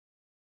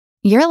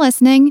You're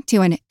listening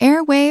to an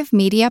Airwave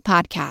Media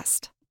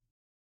Podcast.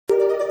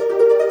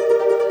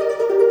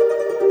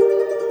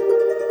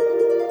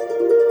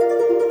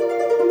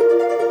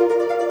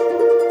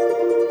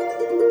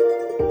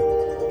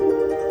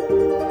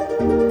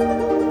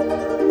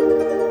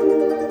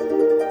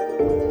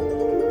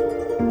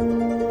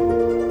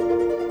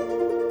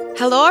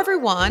 Hello,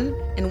 everyone,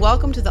 and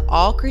welcome to the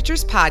All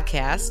Creatures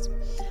Podcast.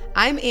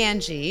 I'm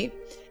Angie,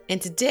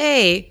 and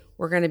today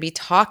we're going to be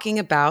talking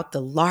about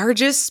the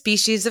largest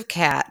species of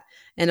cat,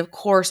 and of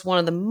course, one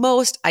of the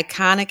most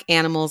iconic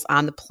animals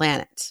on the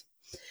planet.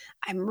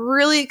 I'm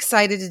really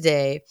excited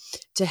today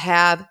to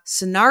have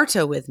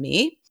Sunarto with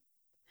me.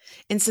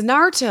 And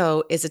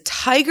Sunarto is a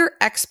tiger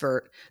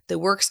expert that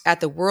works at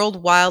the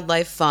World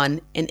Wildlife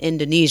Fund in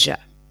Indonesia.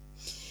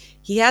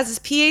 He has his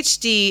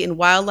PhD in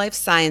wildlife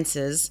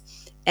sciences,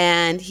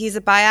 and he's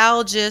a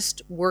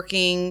biologist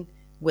working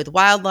with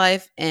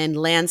wildlife and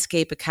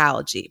landscape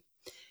ecology.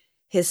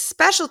 His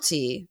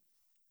specialty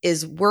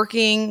is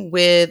working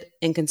with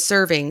and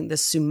conserving the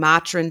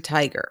Sumatran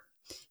tiger.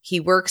 He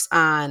works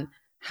on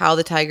how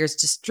the tiger is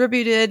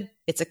distributed,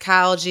 its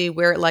ecology,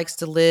 where it likes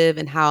to live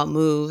and how it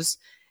moves,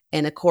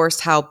 and of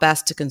course, how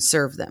best to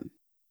conserve them.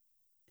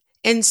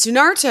 And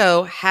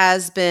Sunarto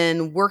has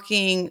been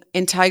working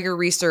in tiger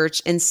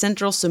research in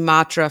central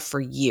Sumatra for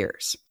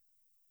years.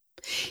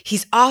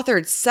 He's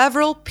authored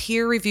several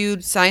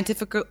peer-reviewed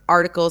scientific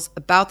articles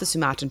about the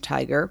Sumatran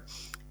tiger,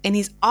 and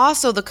he's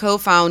also the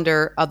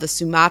co-founder of the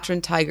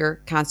Sumatran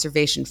Tiger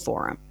Conservation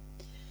Forum.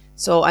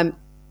 So I'm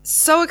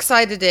so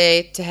excited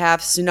today to have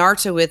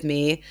Sunarto with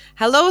me.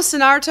 Hello,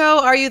 Sunarto.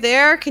 Are you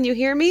there? Can you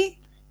hear me?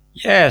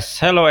 Yes.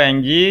 Hello,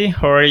 Angie.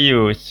 How are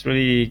you? It's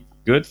really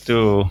good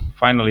to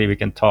finally we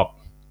can talk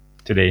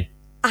today.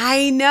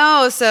 I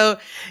know. So,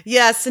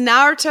 yeah,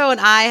 Sunarto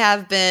and I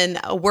have been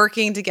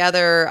working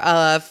together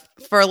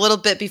for a little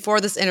bit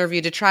before this interview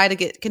to try to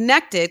get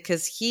connected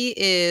because he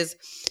is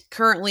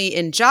currently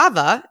in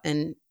Java,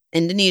 in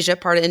Indonesia,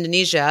 part of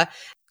Indonesia.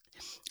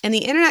 And the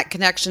internet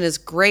connection is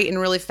great and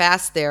really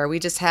fast there. We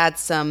just had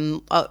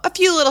a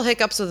few little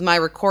hiccups with my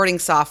recording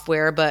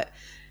software, but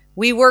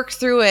we worked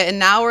through it, and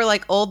now we're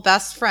like old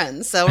best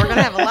friends. So we're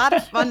gonna have a lot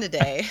of fun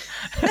today.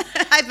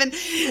 I've been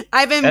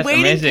That's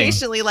waiting amazing.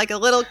 patiently, like a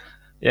little.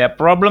 Yeah,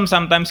 problems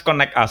sometimes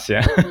connect us.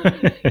 Yeah.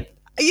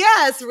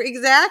 Yes,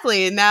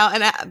 exactly.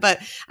 But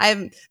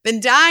I've been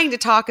dying to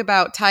talk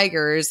about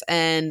tigers,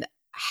 and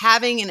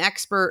having an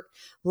expert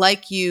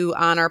like you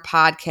on our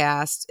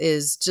podcast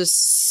is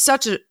just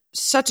such a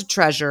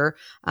treasure.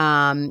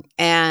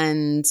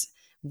 And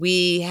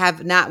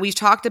we've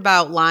talked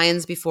about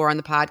lions before on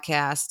the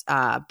podcast,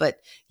 but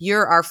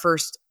you're our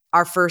first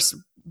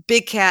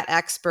big cat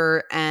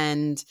expert,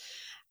 and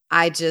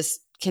I just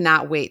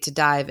cannot wait to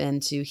dive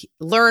into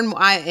learn.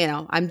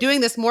 I'm doing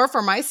this more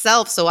for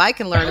myself so I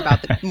can learn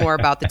more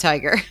about the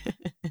tiger.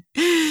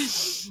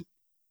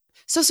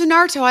 So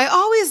Sunarto, I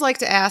always like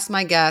to ask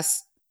my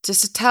guests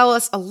just to tell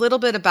us a little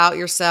bit about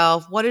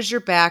yourself. What is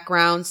your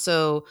background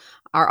so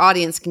our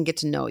audience can get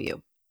to know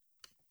you?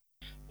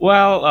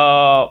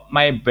 Well,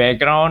 my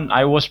background,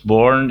 I was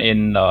born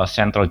in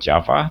Central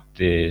Java.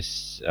 The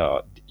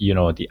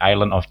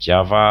island of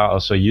Java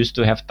also used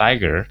to have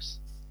tigers.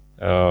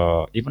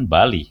 Even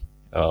Bali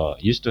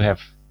used to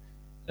have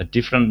a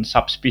different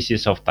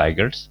subspecies of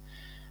tigers.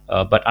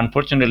 But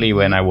unfortunately,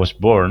 when I was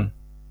born,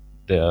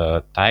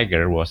 the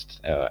tiger was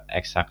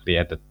exactly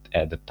at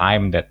the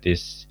time that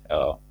is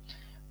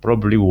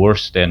probably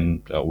worse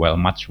than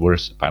much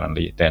worse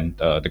apparently than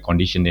the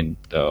condition in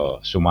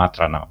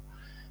Sumatra now.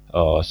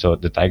 So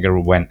the tiger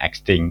went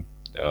extinct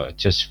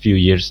just few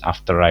years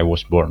after I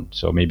was born.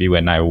 So maybe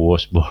when I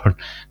was born,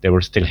 there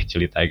were still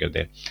actually tiger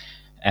there.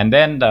 And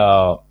then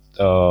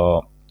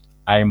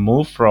I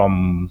moved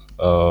from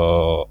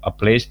a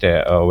place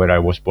where I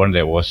was born.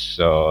 There was,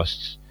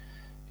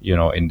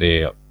 in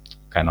the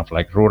kind of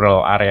like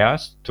rural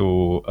areas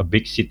to a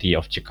big city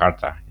of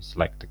Jakarta. It's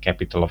like the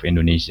capital of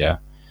Indonesia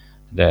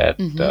that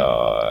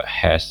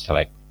has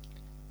like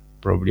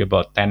probably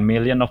about 10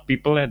 million of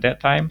people at that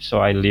time.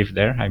 So I lived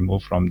there. I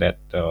moved from that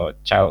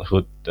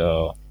childhood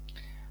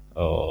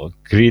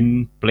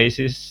green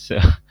places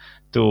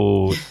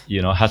to,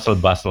 hustle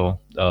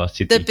bustle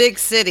city. The big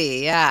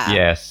city, yeah.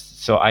 Yes.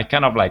 So I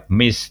kind of like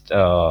missed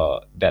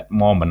that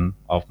moment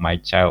of my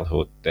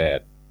childhood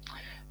that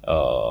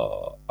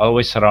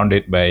always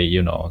surrounded by,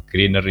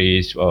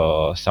 greeneries,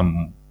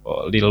 some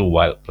little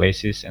wild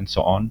places and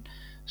so on.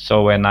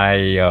 So when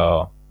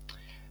I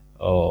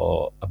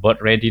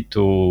about ready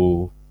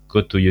to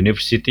go to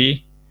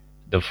university,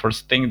 the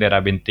first thing that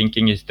I've been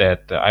thinking is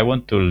that I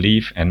want to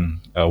live and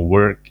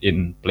work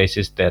in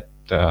places that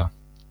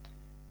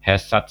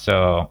has such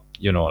a,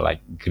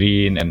 like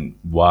green and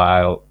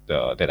wild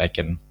that I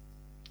can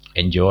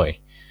enjoy.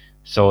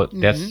 So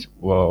that's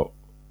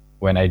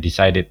when I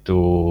decided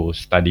to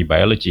study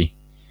biology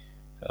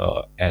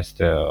as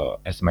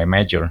my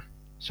major.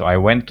 So I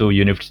went to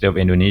University of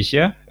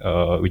Indonesia,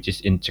 which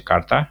is in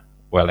Jakarta.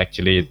 Well,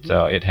 actually,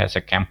 it has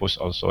a campus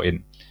also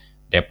in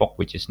Depok,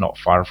 which is not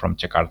far from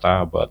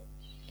Jakarta, but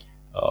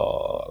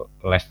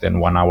less than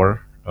 1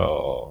 hour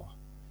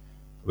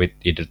with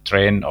either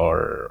train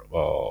or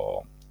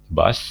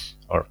bus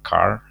or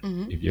car,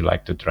 if you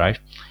like to drive.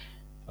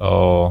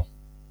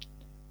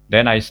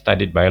 Then I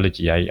studied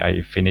biology.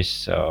 I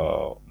finished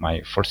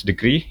my first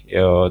degree.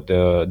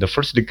 The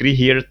first degree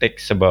here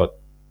takes about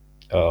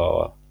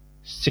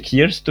 6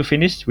 years to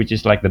finish, which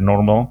is like the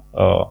normal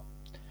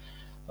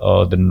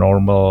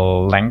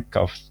length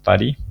of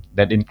study.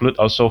 That include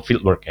also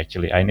fieldwork.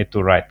 Actually, I need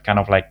to write kind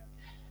of like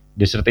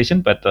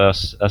dissertation, but a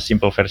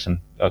simple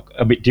version,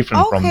 a bit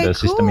different from the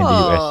system in the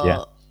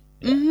US.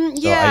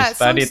 Yeah.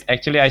 So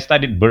I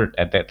studied bird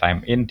at that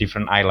time in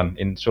different island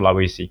in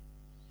Sulawesi.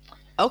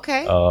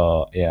 Okay.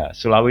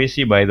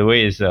 Sulawesi, by the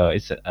way, is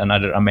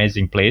another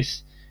amazing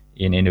place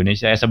in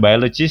Indonesia. As a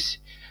biologist,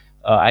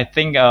 I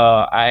think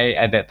I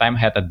at that time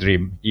had a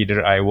dream.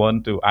 Either I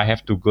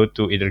have to go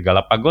to either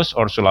Galapagos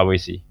or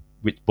Sulawesi,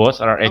 which both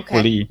are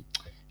equally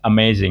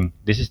amazing.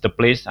 This is the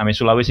place. I mean,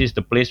 Sulawesi is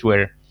the place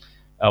where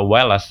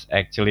Wallace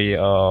actually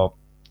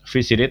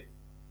visited.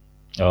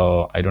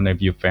 I don't know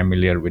if you're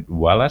familiar with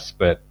Wallace,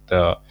 but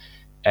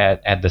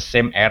at the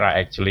same era,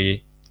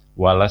 actually,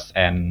 Wallace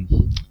and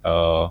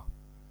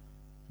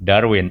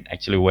Darwin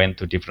actually went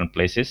to different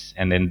places,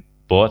 and then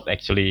both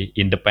actually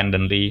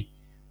independently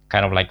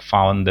kind of like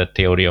found the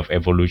theory of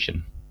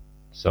evolution.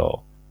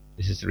 So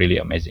this is really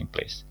amazing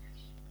place.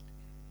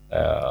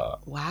 Wow.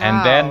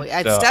 And then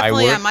I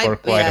worked for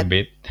quite a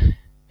bit.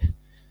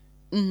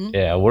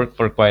 Yeah, I worked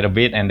for quite a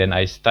bit, and then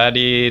I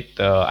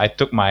studied. I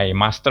took my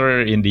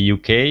master in the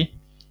UK,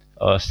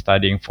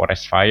 studying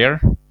forest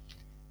fire,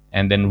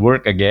 and then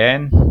work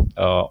again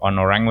on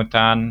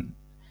orangutan.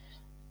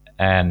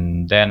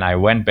 And then I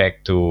went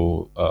back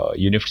to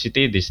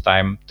university, this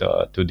time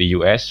to the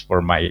US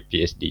for my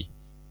PhD.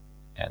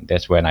 And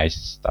that's when I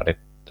started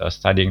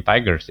studying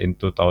tigers in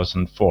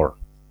 2004.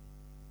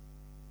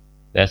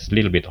 That's a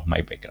little bit of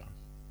my background.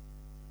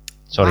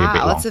 Sorry, a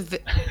bit long.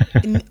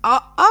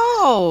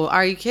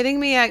 Are you kidding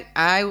me?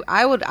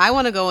 I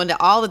want to go into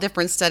all the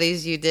different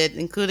studies you did,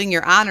 including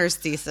your honors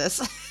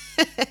thesis.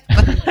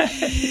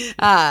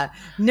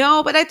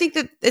 No, but I think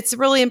that it's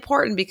really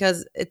important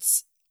because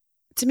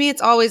to me,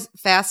 it's always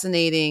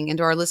fascinating, and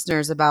to our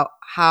listeners, about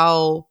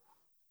how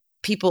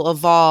people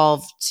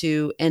evolve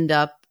to end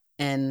up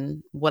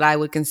in what I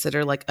would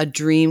consider like a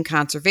dream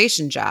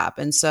conservation job.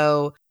 And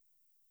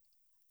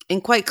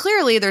quite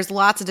clearly, there's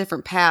lots of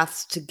different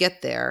paths to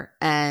get there.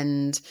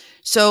 And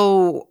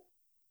so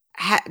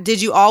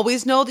did you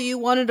always know that you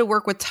wanted to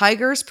work with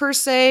tigers per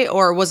se,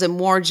 or was it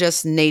more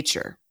just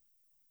nature?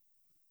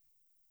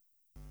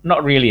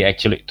 Not really,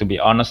 actually, to be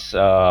honest.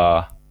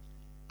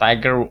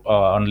 Tiger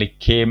only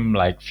came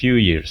like few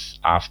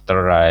years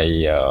after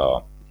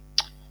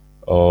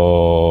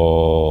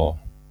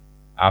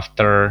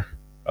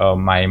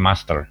my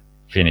master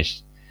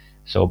finished.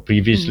 So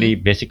previously,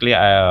 basically,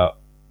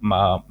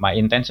 my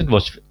intention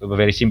was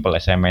very simple,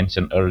 as I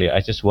mentioned earlier.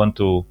 I just want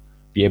to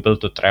be able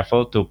to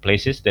travel to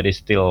places that is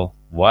still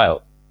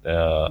wild,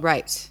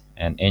 right,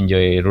 and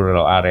enjoy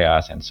rural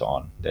areas and so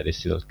on, that is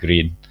still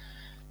green.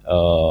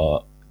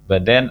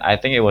 But then I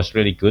think it was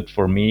really good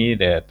for me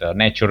that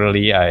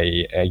naturally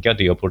I got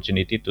the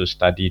opportunity to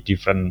study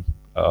different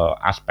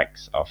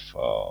aspects of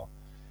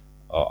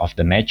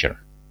the nature.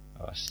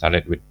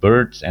 Started with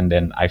birds, and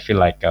then I feel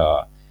like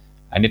I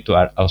need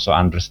to also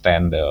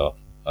understand the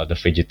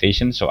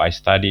vegetation. So I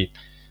studied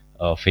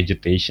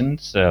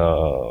vegetations.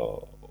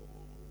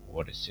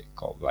 What is it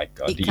called? Like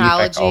the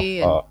effect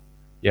of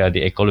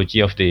the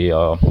ecology of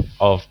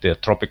the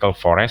tropical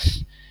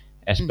forest,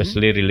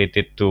 especially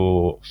related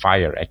to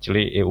fire.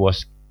 Actually, it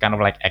was kind of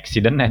like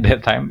accident at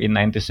that time. In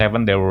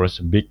 97, there was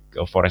a big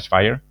forest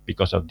fire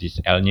because of this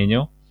El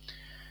Nino.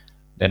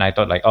 Then I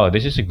thought like, oh,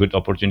 this is a good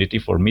opportunity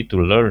for me to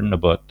learn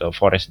about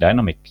forest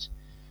dynamics.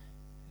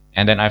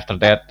 And then after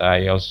that,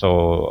 I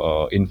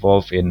also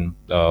involved in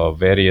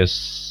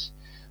various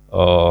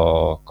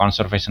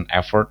conservation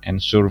effort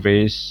and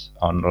surveys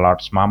on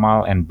large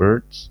mammal and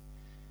birds.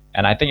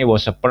 And I think it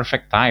was a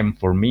perfect time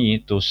for me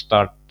to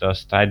start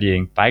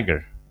studying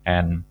tiger.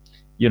 And,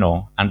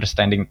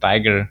 understanding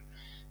tiger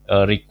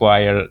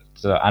requires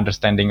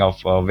understanding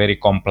of a very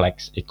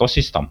complex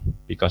ecosystem,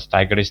 because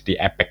tiger is the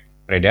apex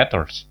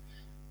predators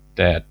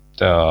that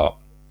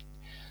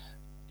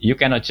you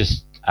cannot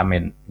just,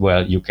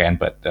 you can,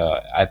 but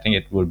I think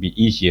it will be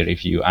easier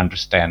if you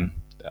understand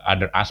the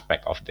other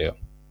aspect of the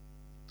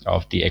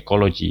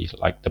ecology,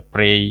 like the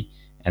prey,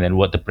 and then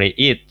what the prey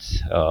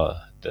eats,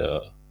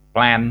 the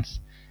plants,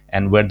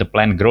 and where the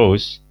plant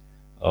grows,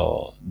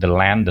 the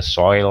land, the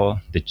soil,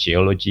 the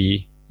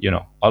geology,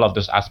 all of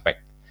those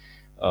aspects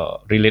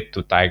relate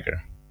to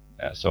tiger.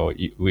 So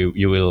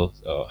you will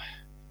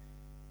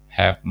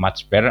have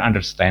much better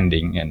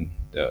understanding and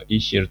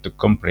easier to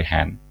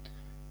comprehend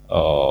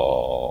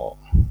of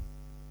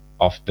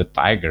the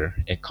tiger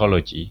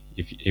ecology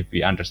if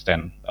we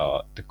understand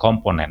the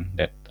component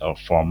that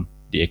form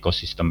the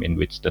ecosystem in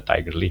which the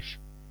tiger live.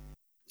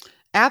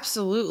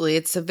 Absolutely.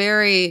 It's a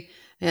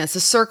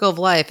circle of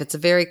life. It's a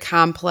very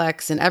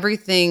complex, and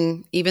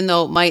everything, even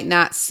though it might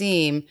not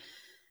seem,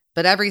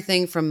 but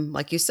everything from,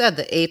 like you said,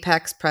 the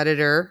apex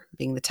predator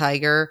being the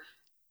tiger,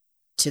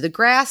 to the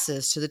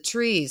grasses, to the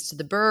trees, to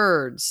the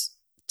birds,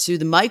 to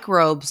the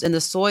microbes in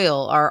the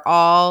soil are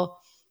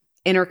all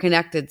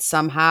interconnected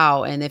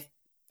somehow. And if,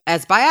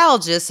 as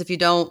biologists, if you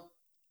don't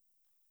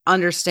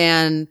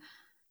understand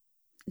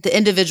the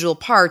individual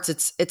parts,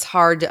 it's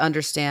hard to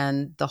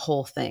understand the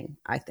whole thing,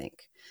 I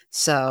think.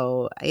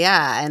 So,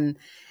 yeah. And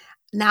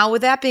now,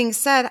 with that being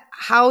said,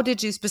 how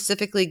did you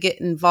specifically get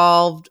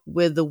involved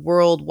with the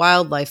World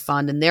Wildlife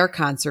Fund and their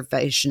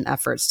conservation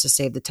efforts to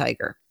save the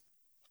tiger?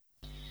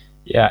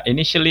 Yeah,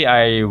 initially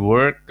I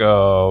worked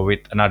with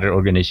another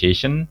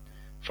organization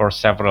for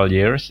several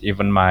years.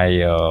 Even my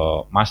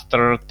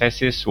master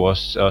thesis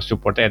was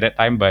supported at that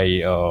time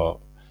by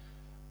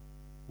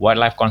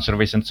Wildlife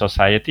Conservation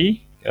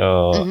Society.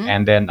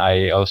 And then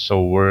I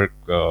also work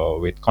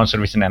with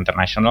Conservation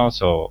International.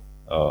 So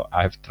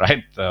I've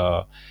tried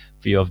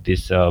few of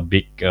these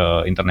big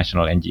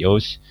international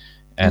NGOs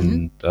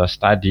and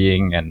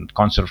studying and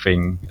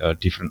conserving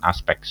different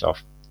aspects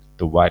of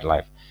the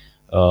wildlife.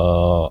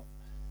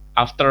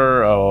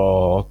 After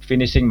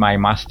finishing my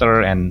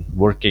master and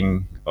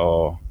working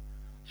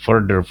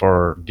further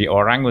for the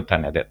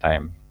orangutan at that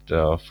time,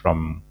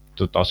 from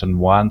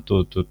 2001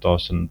 to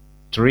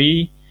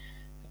 2003,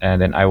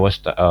 and then I was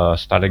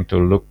starting to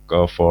look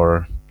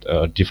for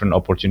different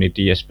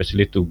opportunity,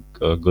 especially to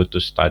go to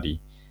study.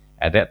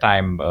 At that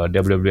time,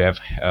 WWF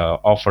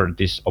offered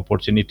this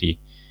opportunity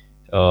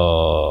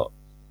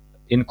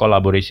in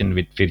collaboration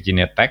with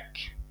Virginia Tech.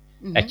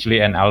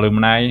 Actually, an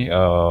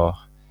alumni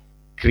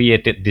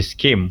created this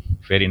scheme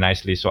very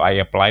nicely, so I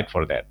applied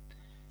for that.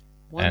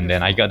 Wonderful. And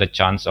then I got the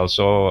chance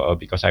also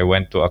because I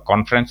went to a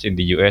conference in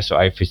the US, so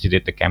I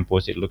visited the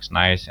campus. It looks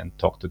nice and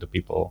talked to the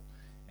people,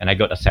 and I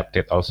got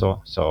accepted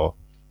also. So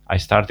I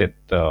started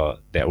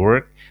that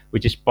work,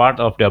 which is part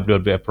of the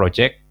WWF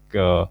project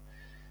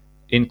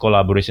in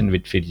collaboration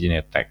with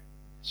Virginia Tech.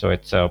 So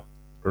it's a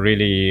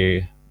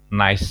really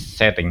nice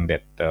setting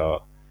that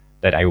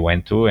that I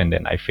went to, and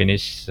then I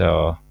finished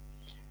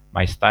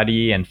my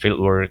study and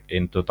fieldwork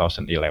in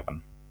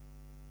 2011.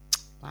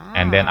 Wow.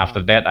 And then after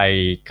that,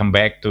 I come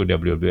back to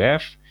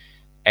WWF,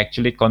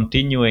 actually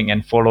continuing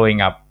and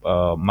following up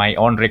my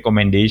own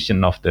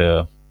recommendation of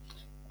the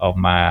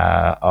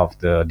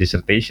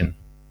dissertation.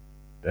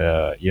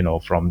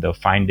 From the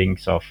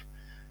findings of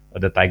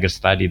the tiger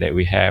study that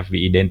we have,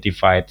 we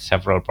identified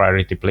several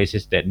priority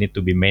places that need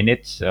to be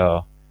managed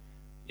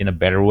in a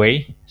better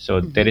way.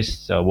 So that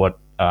is what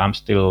I'm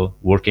still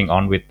working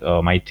on with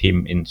my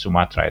team in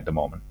Sumatra at the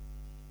moment.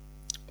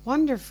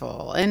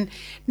 Wonderful. And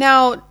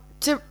now,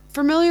 to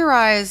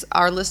familiarize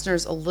our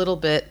listeners a little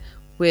bit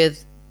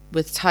with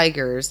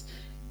tigers,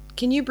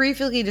 can you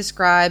briefly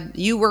describe,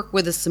 you work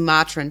with a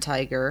Sumatran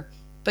tiger,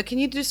 but can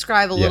you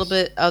describe a little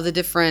bit of the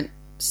different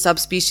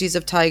subspecies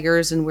of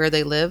tigers and where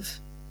they live?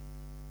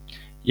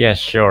 Yes,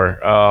 sure.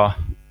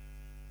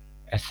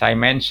 As I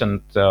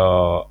mentioned,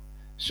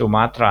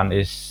 Sumatran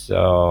is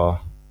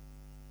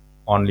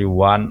only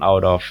one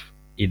out of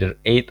either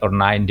 8 or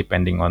 9,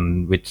 depending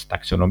on which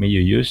taxonomy you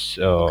use,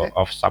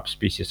 of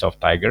subspecies of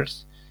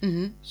tigers.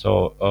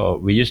 So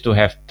we used to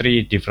have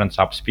 3 different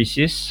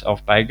subspecies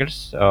of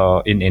tigers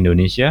in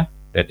Indonesia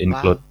that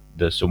include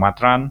the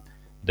Sumatran,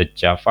 the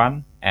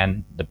Javan,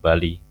 and the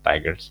Bali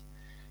tigers.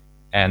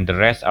 And the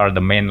rest are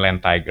the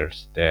mainland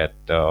tigers that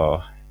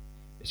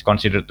is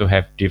considered to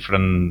have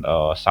different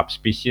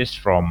subspecies,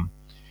 from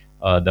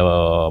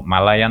the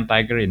Malayan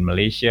tiger in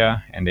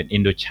Malaysia, and then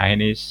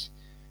Indo-Chinese,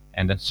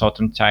 and then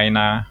Southern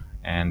China,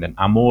 and then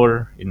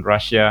Amur in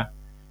Russia,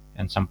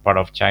 and some part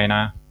of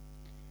China.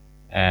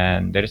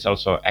 And there is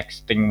also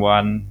extinct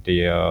one,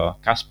 the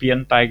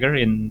Caspian tiger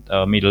in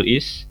Middle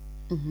East.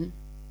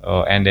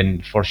 And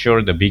then for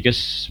sure the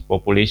biggest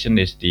population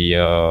is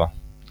the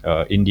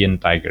Indian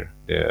tiger,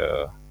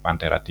 the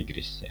Panthera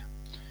tigris. Yeah.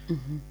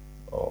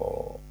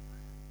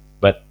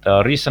 But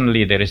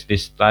recently there is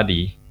this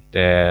study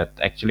that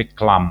actually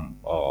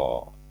clumped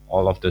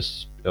all of the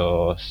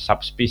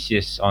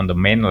subspecies on the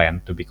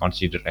mainland to be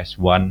considered as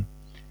one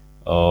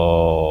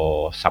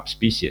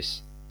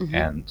subspecies.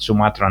 And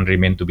Sumatran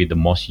remain to be the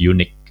most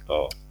unique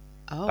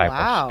type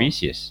of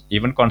species.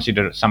 Even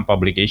some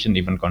publication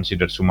even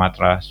consider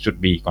Sumatra should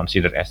be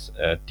considered as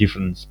a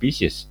different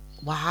species.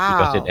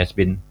 Because it has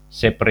been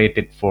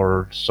separated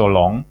for so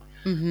long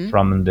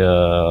from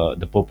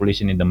the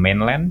population in the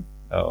mainland.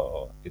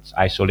 It's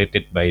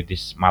isolated by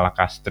this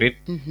Malacca Strait,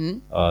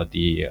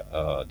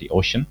 the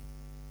ocean.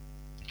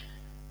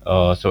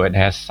 So it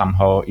has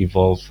somehow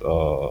evolved,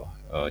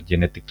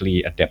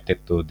 genetically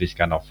adapted to this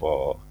kind of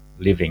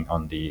living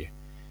on the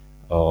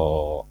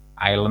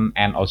island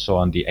and also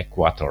on the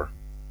equator,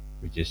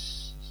 which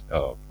is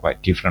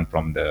quite different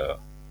from the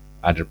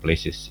other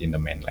places in the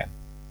mainland.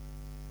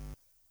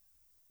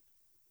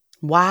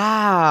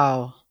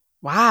 Wow.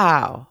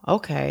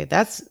 Okay,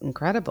 that's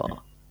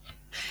incredible.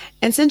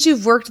 And since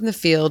you've worked in the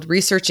field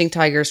researching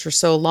tigers for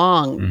so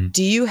long,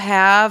 do you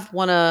have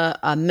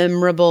a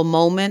memorable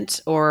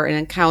moment or an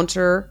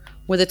encounter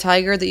with a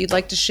tiger that you'd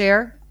like to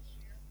share?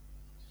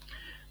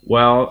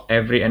 Well,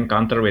 every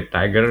encounter with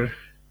tiger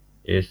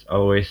is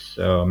always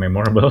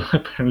memorable,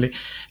 apparently,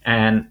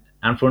 and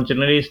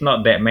unfortunately, it's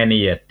not that many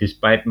yet.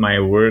 Despite my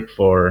work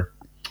for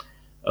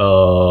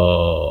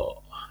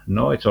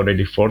no, it's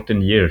already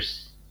 14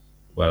 years.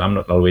 Well, I'm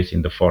not always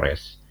in the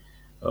forest,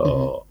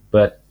 Hmm.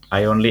 but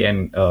I only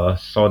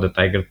saw the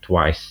tiger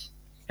twice,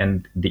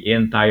 and the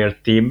entire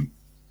team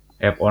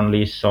have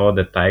only saw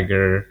the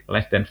tiger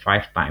less than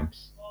 5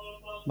 times.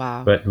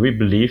 Wow. But we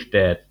believe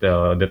that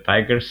the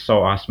tigers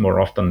saw us more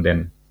often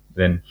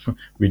than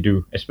we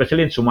do,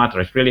 especially in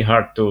Sumatra. It's really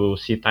hard to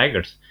see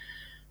tigers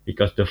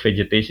because the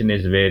vegetation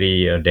is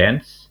very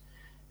dense,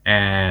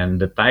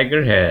 and the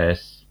tiger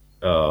has,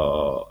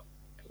 uh,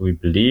 we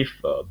believe,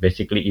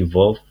 basically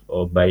evolved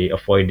by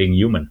avoiding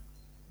human,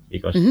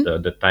 because Hmm.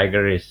 the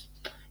tiger is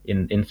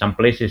in some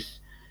places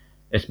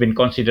has been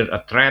considered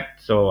a threat.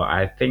 So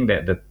I think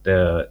that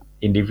the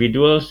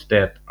individuals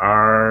that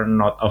are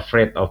not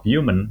afraid of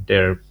human,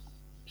 they're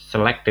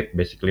selected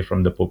basically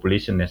from the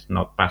population as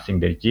not passing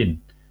their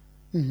gene.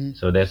 Hmm.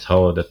 So that's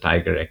how the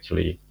tiger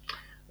actually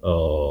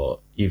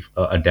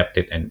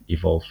adapted and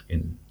evolved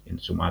in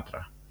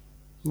Sumatra.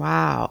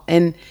 Wow.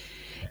 And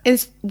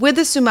with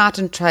the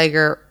Sumatran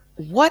tiger,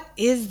 what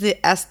is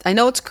I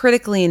know it's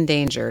critically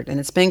endangered and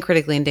it's been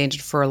critically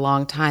endangered for a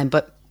long time,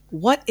 but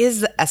what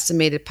is the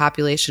estimated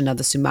population of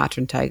the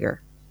Sumatran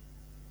tiger?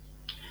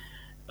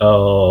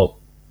 Uh,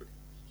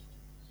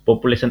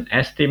 Population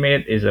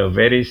estimate is a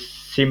very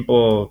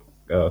simple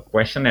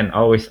question and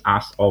always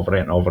asked over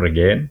and over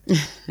again.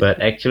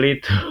 But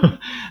actually,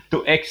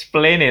 to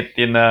explain it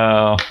in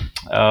a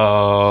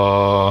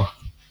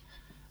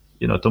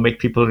to make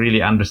people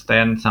really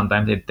understand,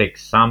 sometimes it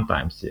takes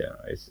sometimes, yeah,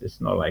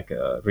 it's not like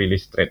really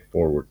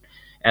straightforward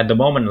at the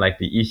moment. Like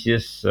the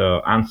easiest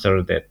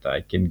answer that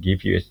I can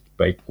give you is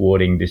by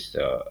quoting this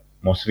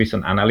most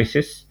recent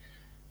analysis,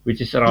 which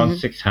is around Hmm.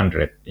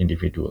 600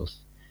 individuals.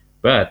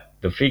 But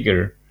the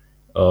figure,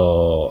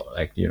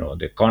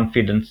 the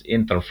confidence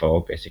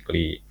interval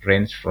basically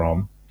range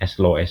from as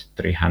low as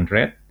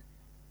 300,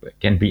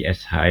 can be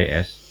as high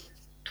as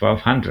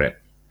 1200.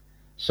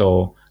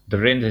 So the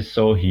range is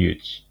so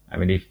huge. I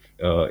mean, if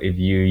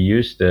you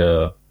use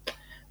the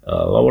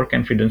lower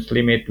confidence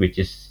limit, which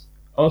is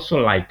also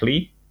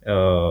likely,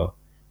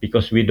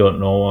 because we don't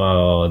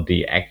know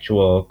the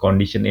actual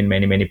condition in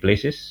many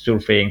places.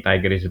 Surveying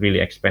tiger is really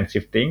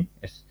expensive thing.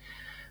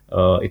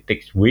 It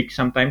takes weeks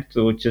sometimes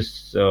to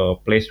just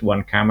place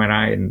one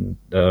camera in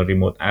the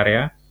remote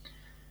area,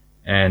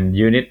 and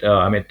you need,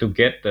 to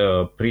get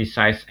a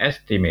precise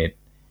estimate,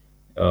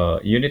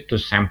 you need to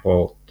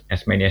sample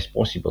as many as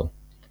possible.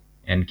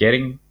 And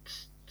getting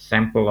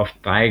sample of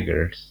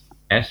tigers,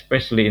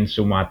 especially in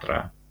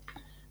Sumatra,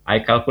 I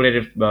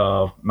calculated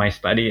my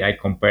study. I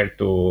compared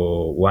to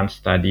one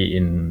study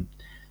in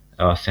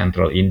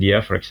central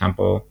India, for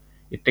example.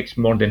 It takes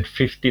more than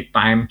 50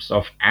 times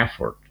of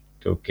effort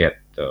to get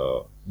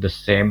the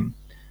same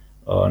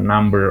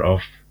number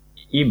of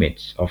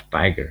image of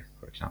tiger,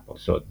 for example.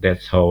 So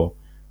that's how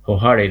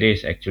hard it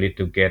is actually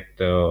to get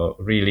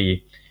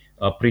really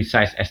a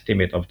precise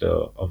estimate of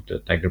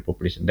the tiger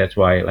population. That's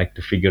why like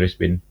the figure has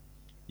been,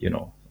 you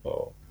know,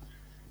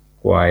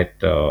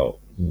 quite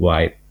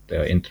wide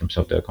in terms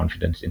of the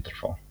confidence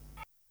interval.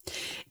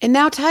 And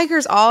now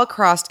tigers all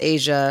across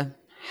Asia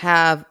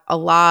have a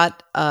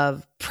lot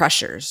of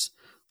pressures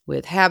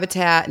with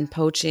habitat and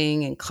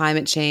poaching and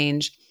climate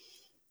change.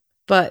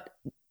 But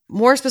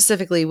more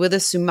specifically, with a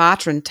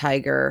Sumatran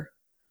tiger,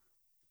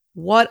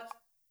 what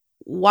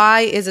why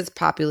is its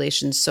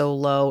population so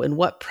low and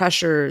what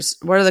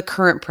are the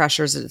current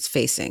pressures that it's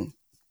facing?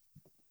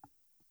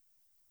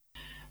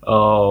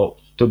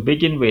 To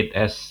begin with,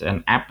 as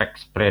an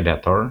apex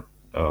predator,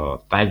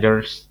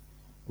 tigers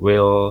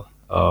will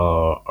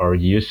or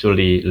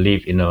usually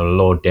live in a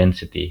low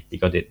density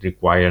because it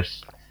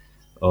requires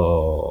a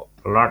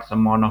large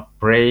amount of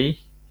prey,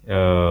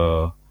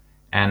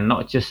 and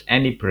not just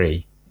any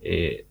prey.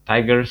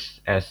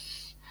 Tigers,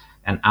 as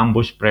an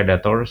ambush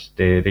predators,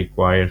 they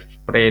require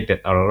prey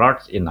that are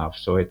large enough,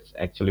 so it's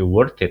actually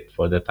worth it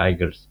for the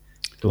tigers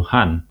to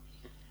hunt.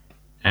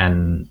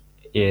 And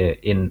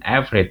in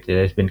average, it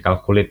has been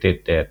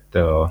calculated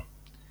that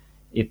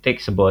it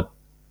takes about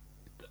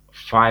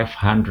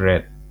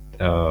 500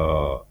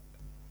 uh,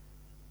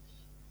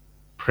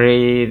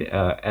 prey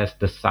as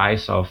the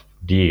size of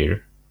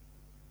deer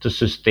to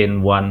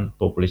sustain one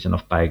population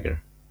of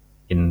tiger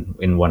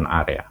in one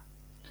area.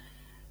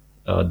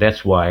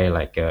 That's why,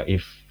 like,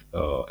 if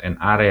an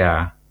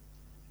area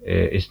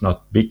is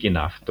not big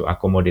enough to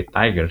accommodate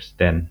tigers,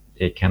 then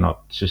it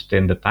cannot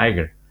sustain the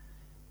tiger,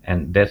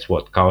 and that's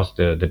what caused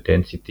the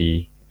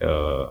density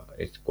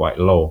is quite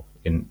low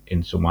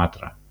in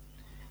Sumatra,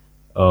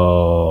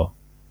 uh,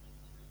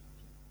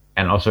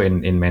 and also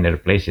in many other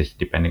places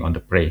depending on the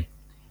prey.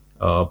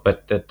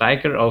 But the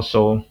tiger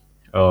also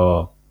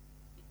uh,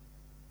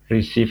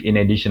 receive, in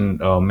addition,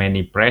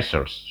 many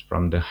pressures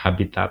from the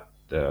habitat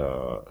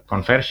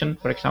conversion,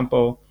 for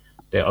example.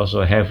 They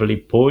also heavily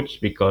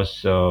poached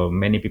because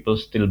many people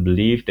still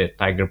believe that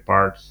tiger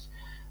parts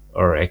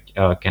or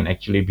can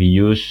actually be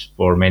used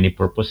for many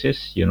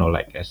purposes,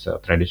 like as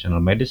traditional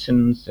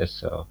medicines,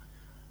 as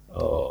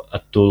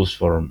tools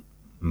for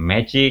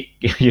magic,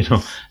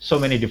 so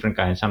many different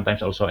kinds.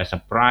 Sometimes also as a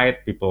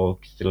pride, people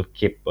still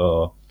keep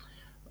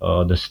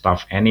the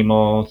stuffed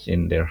animals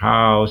in their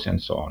house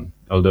and so on.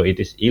 Although it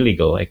is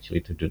illegal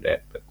actually to do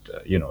that, but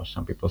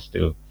some people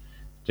still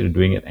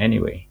doing it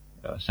anyway.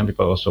 Some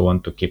people also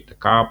want to keep the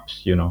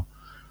cups,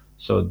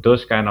 so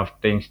those kind of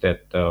things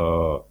that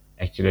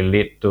actually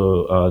lead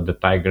to the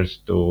tigers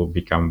to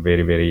become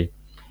very, very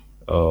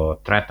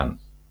threatened.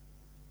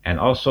 And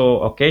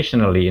also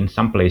occasionally in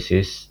some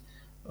places,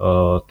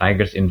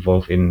 tigers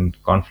involved in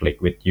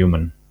conflict with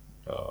human.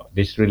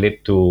 This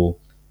relate to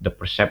the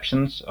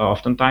perceptions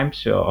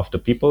oftentimes of the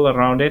people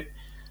around it,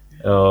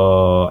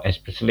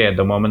 especially at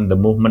the moment, the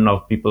movement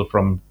of people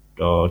from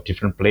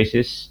different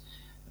places.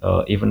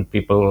 Even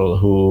people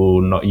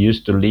who not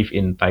used to live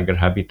in tiger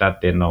habitat,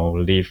 they now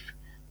live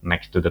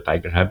next to the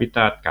tiger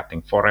habitat,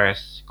 cutting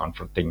forests,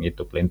 converting it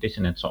to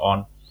plantation, and so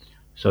on.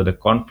 So the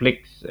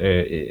conflict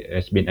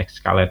has been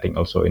escalating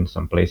also in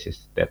some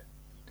places that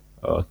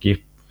give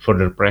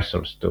further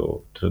pressures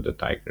to the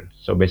tiger.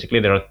 So basically,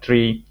 there are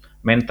three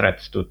main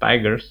threats to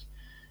tigers,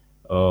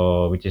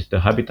 which is the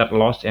habitat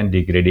loss and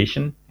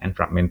degradation and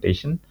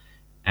fragmentation,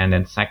 and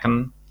then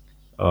second,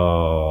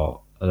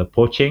 the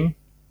poaching,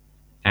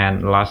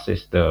 and last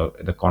is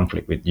the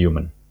conflict with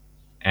human.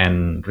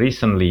 And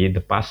recently, the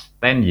past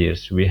 10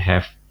 years, we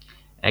have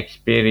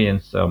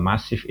experienced a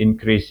massive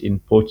increase in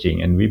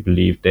poaching, and we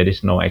believe that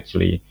is now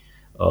actually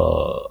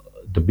uh,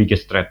 the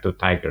biggest threat to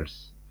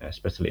tigers,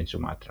 especially in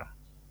Sumatra.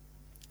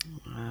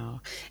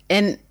 Wow.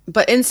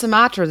 But in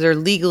Sumatra, they're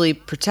legally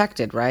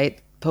protected, right?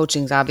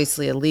 Poaching's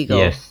obviously illegal.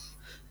 Yes,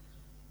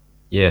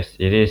 yes,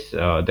 it is.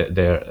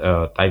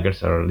 The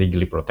tigers are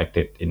legally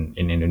protected in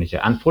Indonesia.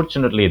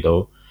 Unfortunately,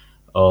 though,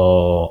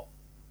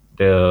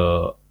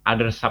 the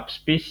other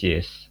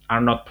subspecies are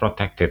not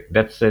protected.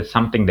 That's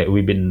something that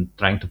we've been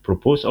trying to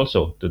propose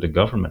also to the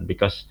government,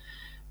 because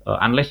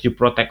unless you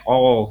protect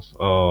all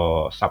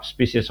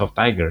subspecies of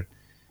tiger,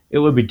 it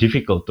will be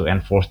difficult to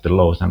enforce the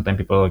law. Sometimes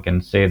people can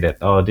say that,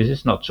 oh, this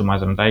is not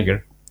Sumatran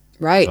tiger.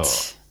 Uh,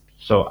 Right.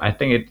 so I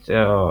think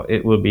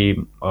it will be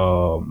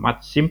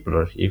much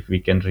simpler if we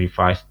can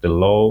revise the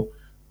law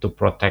to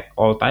protect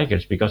all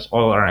tigers, because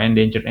all are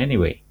endangered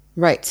anyway.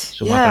 Right.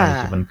 Sumatran is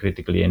Yeah. even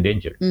critically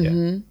endangered. Yeah.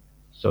 Mm-hmm.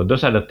 So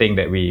those are the things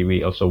that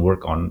we also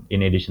work on.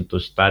 In addition to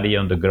study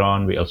on the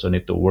ground, we also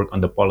need to work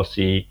on the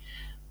policy,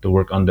 to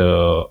work on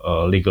the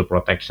legal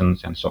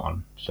protections and so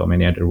on. So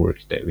many other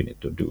works that we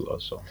need to do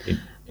also in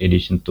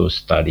addition to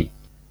study.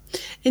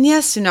 And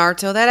yes,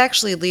 Sunarto, that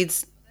actually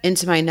leads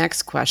into my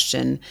next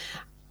question.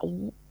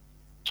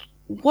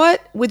 What,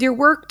 with your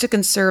work to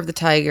conserve the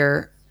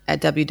tiger at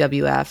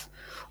WWF,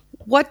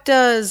 what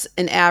does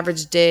an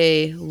average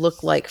day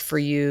look like for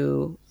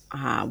you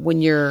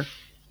when you're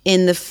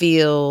in the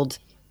field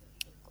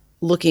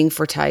looking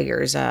for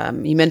tigers?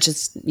 You mentioned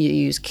you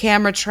use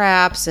camera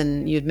traps,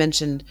 and you'd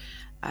mentioned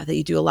that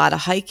you do a lot of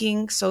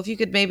hiking. So if you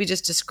could maybe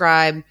just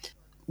describe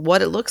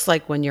what it looks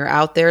like when you're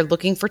out there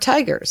looking for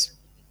tigers.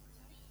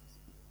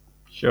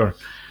 Sure.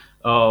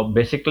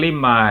 Basically,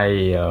 my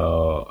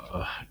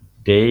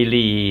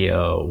daily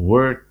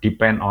work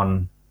depend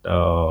on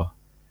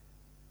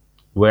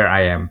where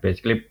I am.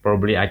 Basically,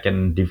 probably I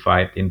can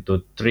divide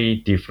into three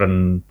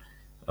different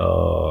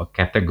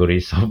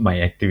categories of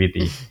my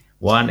activity.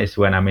 One is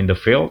when I'm in the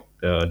field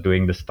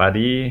doing the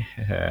study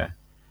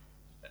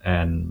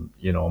and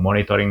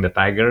monitoring the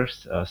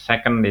tigers.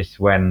 Second is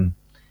when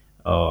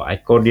I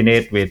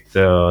coordinate with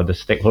the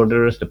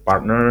stakeholders, the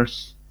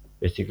partners,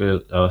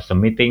 basically some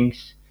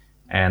meetings.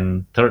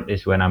 And third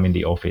is when I'm in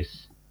the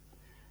office.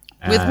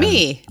 With And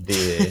me,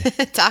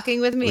 the talking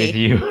with with me.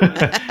 you.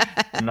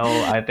 No,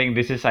 I think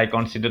this is I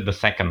consider the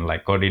second,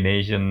 like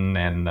coordination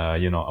and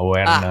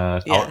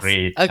awareness, Yes.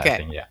 outreach. I Okay.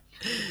 think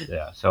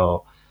yeah.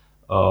 So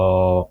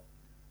uh,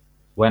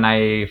 when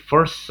I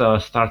first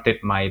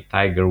started my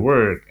tiger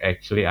work,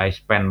 actually I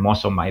spent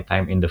most of my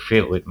time in the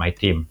field with my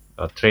team,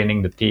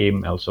 training the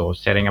team, also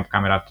setting up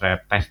camera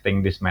trap,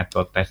 testing this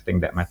method, testing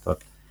that method,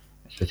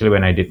 especially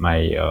when I did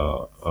my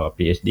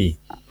PhD.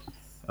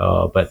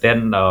 But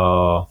then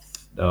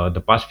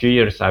the past few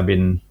years, I've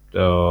been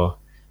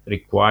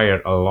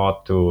required a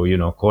lot to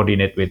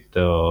coordinate with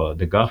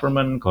the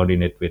government,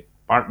 coordinate with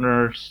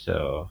partners.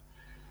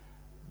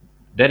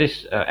 That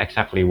is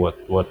exactly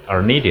what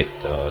are needed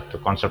to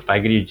conserve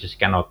tiger. You just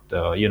cannot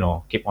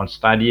keep on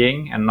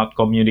studying and not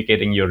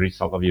communicating your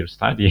result of your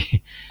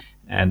study,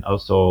 and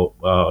also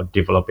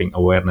developing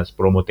awareness,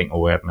 promoting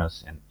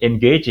awareness, and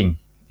engaging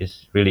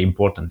is really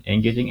important.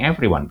 Engaging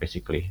everyone,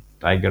 basically.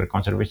 Tiger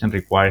conservation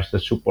requires the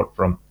support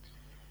from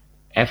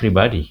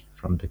everybody,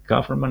 from the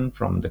government,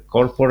 from the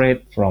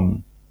corporate,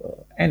 from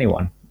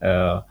anyone.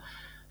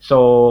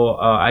 So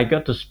I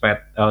got to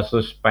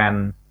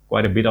spend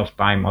quite a bit of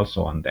time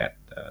also on that.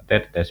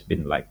 That has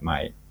been like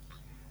my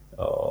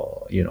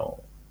you know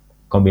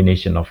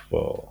combination of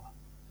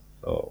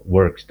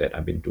works that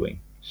I've been doing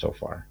so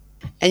far.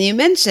 And you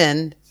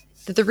mentioned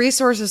that the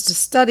resources to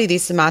study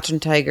these Sumatran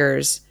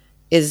tigers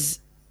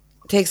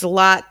takes a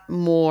lot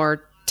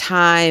more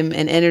time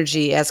and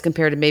energy as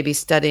compared to maybe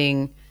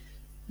studying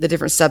the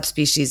different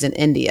subspecies in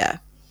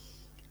India.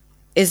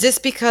 Is this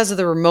because of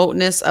the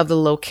remoteness of the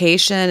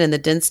location and the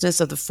denseness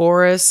of the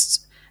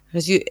forest?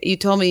 Because you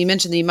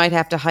mentioned that you might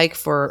have to hike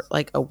for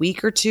like a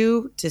week or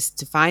two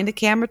to find a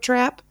camera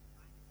trap.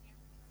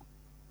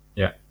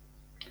 Yeah.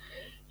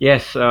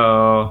 Yes.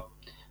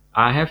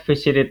 I have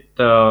visited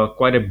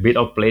quite a bit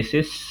of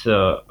places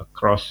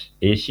across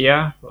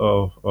Asia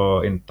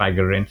in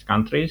tiger range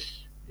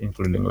countries,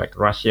 including like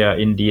Russia,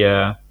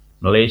 India,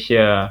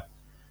 Malaysia,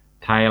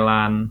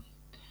 Thailand,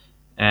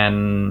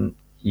 and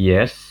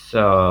yes,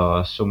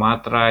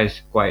 Sumatra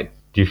is quite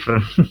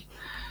different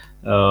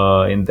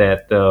in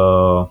that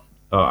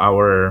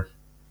our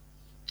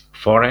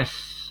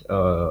forests,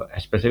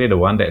 especially the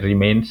one that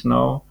remains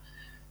now,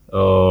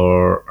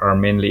 are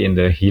mainly in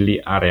the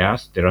hilly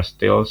areas. There are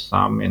still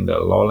some in the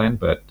lowland,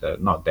 but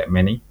not that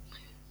many.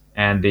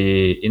 And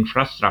the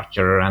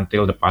infrastructure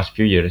until the past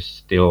few years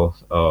still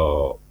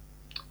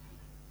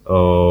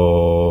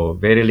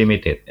very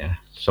limited. Yeah.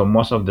 So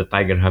most of the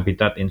tiger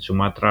habitat in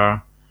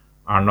Sumatra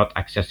are not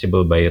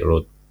accessible by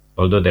road.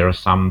 Although there are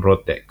some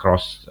road that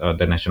cross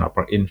the national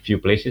park in few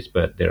places,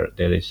 but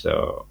there is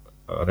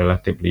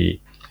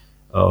relatively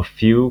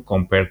few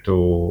compared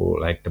to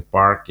like the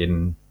park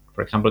in,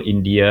 for example,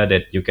 India,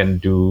 that you can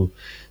do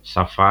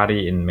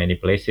safari in many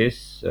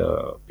places.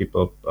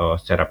 People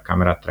set up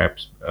camera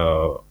traps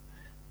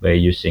by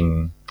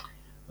using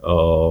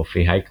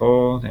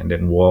vehicle and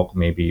then walk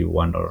maybe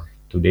 1 or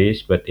 2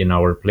 days. But in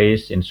our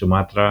place in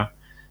Sumatra,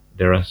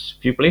 there are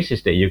few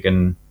places that you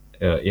can.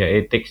 Yeah,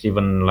 it takes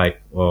even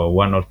like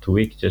 1 or 2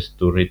 weeks just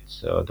to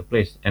reach the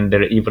place, and there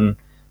are even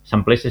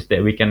some places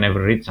that we can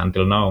never reach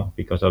until now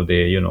because of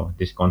the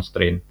this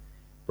constraint.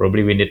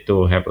 Probably we need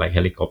to have like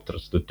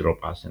helicopters to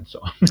drop us and so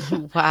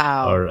on,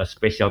 Wow. or a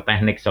special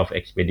techniques of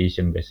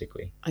expedition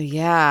basically.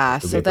 Yeah.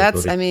 To So be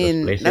able to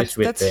reach those places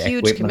with that's the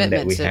huge equipment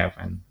that commitment we to, have,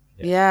 and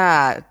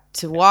yeah,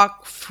 to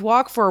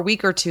walk for a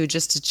week or two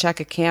just to check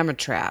a camera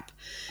trap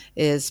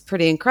is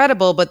pretty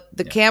incredible. But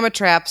the camera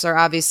traps are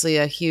obviously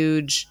a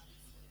huge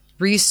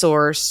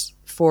resource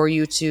for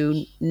you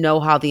to know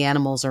how the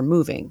animals are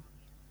moving.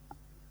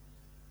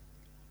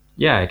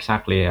 yeah,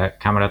 exactly.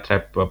 Camera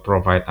trap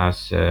provide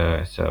us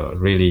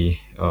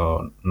really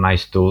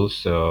nice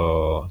tools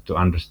to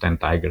understand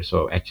tiger.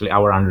 So actually,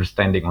 our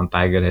understanding on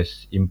tiger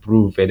has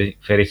improved very,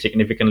 very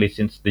significantly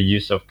since the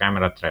use of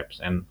camera traps,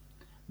 and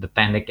the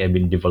technique have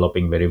been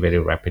developing very, very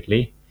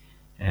rapidly.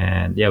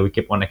 And yeah, we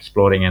keep on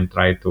exploring and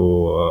try to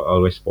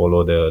always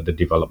follow the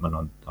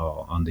development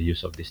on the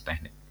use of this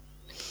technique.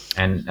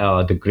 And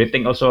the great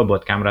thing also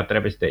about camera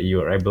trap is that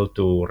you are able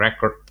to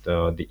record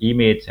the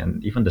image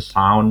and even the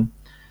sound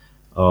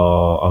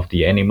of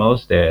the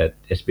animals, that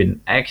has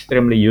been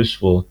extremely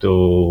useful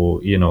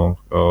to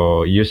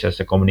use as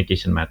a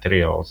communication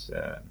materials.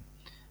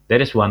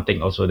 That is one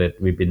thing also that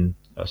we've been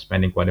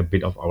spending quite a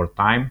bit of our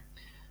time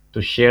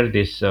to share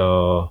these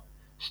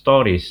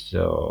stories,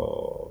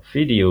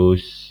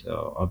 videos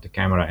of the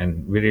camera,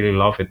 and we really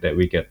love it that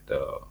we get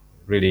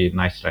really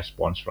nice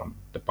response from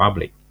the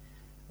public.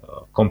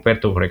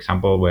 Compared to, for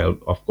example, well,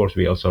 of course,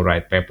 we also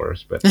write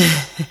papers, but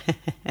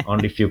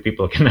only few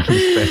people can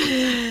understand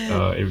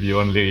if you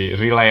only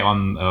rely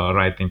on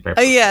writing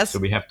papers. Yes. So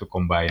we have to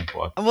combine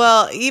both.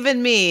 Well,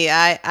 even me,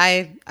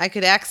 I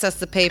could access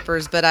the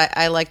papers, but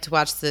I like to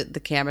watch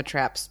the camera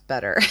traps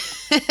better.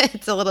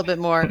 It's a little bit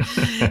more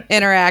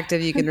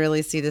interactive. You can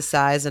really see the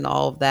size and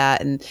all of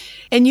that.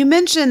 And you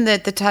mentioned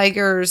that the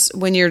tigers,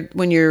 when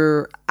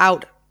you're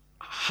out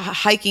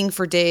hiking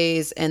for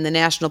days in the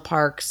national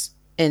parks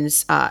in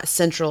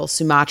central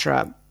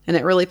Sumatra, and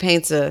it really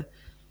paints an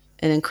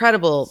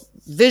incredible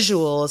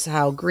visual as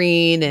how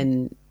green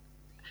and,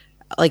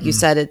 like you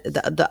said,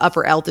 the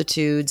upper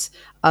altitudes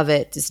of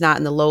it is not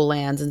in the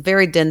lowlands and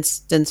very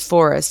dense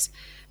forests.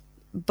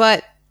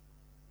 But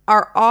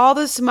are all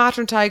the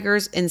Sumatran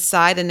tigers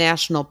inside a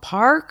national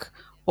park,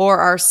 or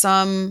are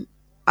some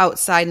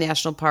outside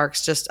national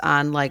parks just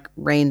on like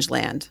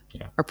rangeland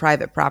or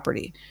private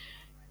property?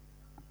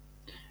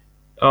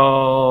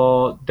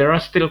 There are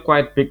still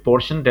quite big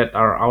portions that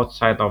are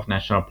outside of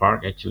national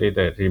park. Actually,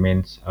 that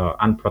remains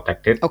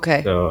unprotected.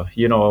 Okay. So,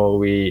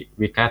 we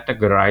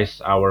categorize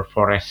our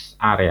forest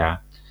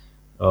area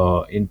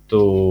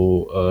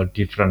into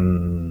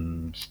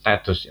different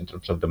status in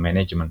terms of the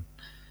management.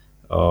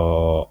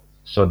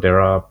 So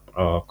there are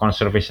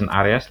conservation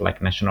areas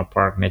like national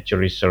park, nature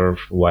reserve,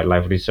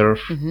 wildlife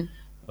reserve.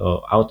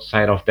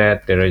 Outside of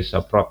that, there is a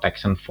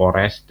protection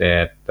forest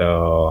that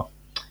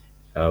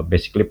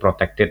basically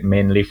protected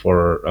mainly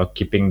for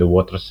keeping the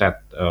watershed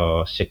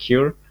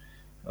secure.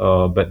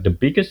 But the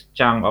biggest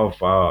chunk of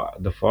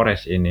the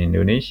forest in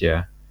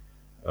Indonesia,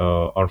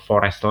 or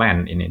forest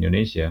land in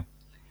Indonesia,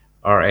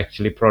 are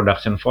actually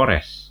production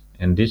forests,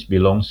 and this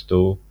belongs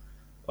to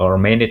or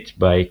managed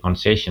by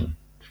concession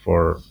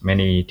for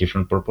many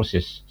different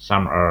purposes.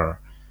 Some are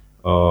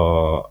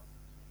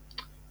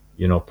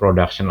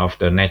production of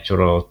the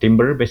natural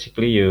timber.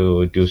 Basically,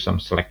 you do some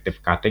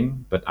selective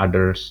cutting, but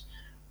others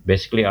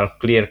basically are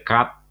clear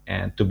cut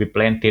and to be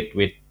planted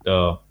with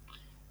uh,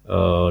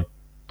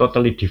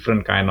 totally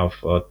different kind of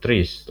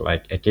trees,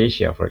 like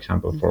acacia, for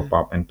example, for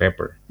pulp and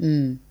paper.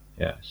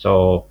 Yeah.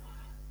 So,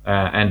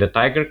 and the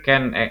tiger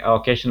can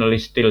occasionally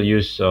still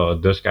use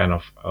those kind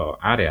of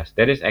areas.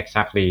 That is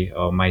exactly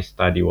my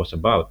study was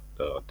about.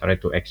 Try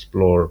to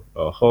explore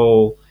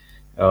how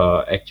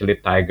actually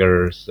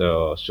tigers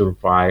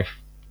survive,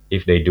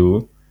 if they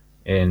do,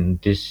 in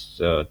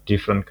these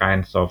different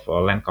kinds of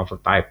land cover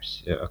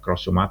types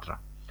across Sumatra.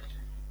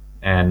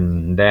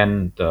 And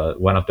then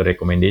one of the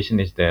recommendation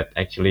is that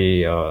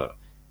actually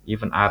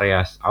even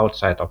areas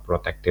outside of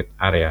protected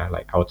area,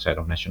 like outside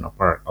of national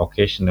park,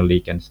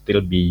 occasionally can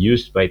still be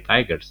used by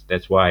tigers.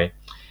 That's why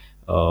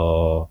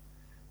uh,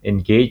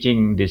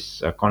 engaging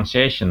this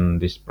concession,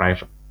 these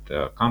private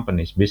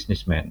companies,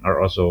 businessmen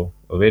are also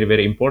very,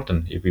 very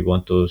important if we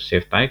want to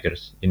save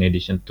tigers, in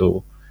addition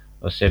to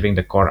saving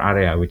the core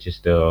area, which is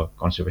the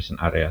conservation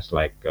areas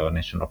like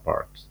national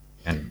parks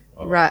and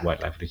Right.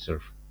 wildlife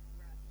reserve.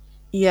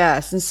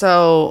 Yes. And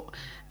so,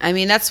 I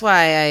mean, that's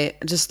why I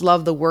just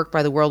love the work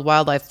by the World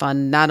Wildlife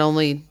Fund. Not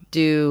only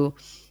do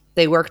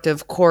they work to,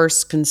 of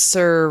course,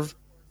 conserve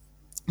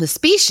the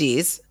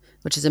species,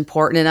 which is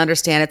important, and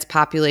understand its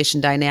population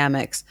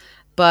dynamics,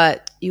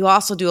 but you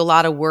also do a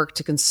lot of work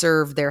to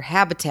conserve their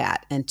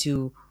habitat and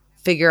to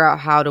figure out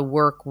how to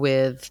work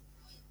with,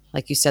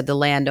 like you said, the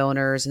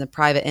landowners and the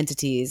private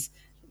entities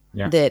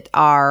Yeah. that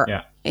are,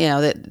 Yeah.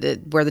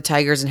 that where the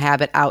tigers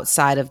inhabit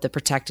outside of the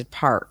protected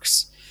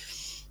parks.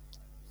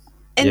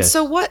 And Yes.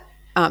 so what?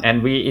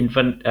 And we in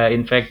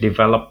fact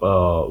develop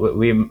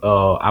we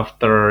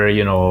after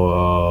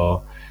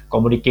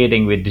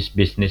communicating with these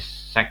business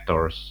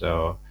sectors,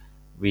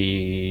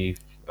 we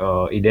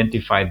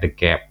identified the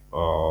gap,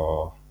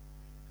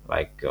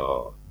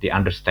 the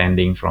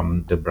understanding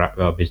from the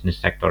business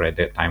sector at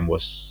that time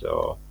was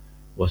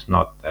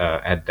not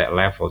at that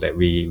level, that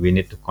we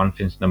need to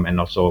convince them and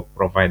also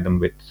provide them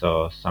with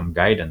some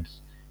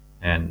guidance.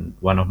 And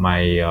one of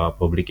my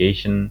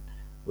publication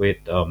with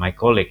my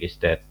colleague is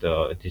that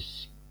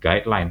this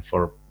guideline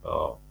for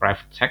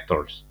private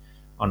sectors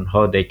on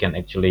how they can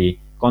actually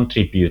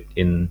contribute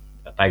in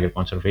tiger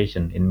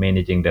conservation, in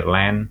managing their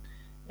land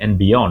and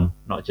beyond,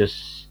 not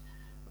just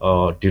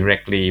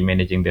directly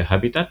managing the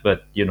habitat,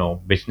 but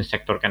business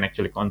sector can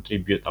actually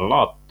contribute a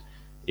lot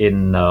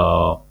in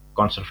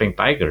conserving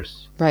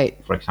tigers. Right.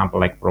 For example,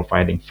 like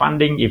providing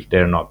funding if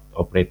they're not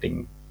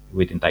operating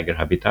within tiger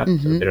habitat.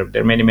 So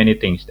there are many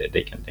things that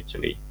they can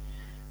actually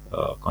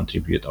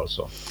contribute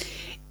also.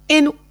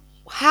 And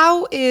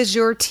how is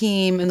your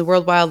team in the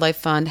World Wildlife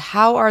Fund,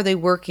 how are they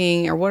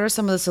working, or what are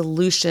some of the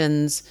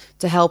solutions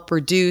to help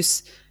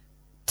reduce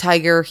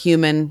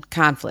tiger-human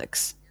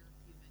conflicts?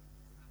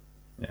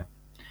 Yeah.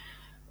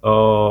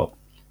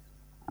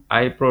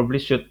 I probably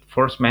should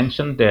first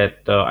mention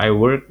that I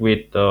work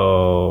with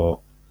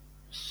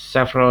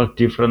several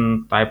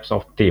different types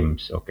of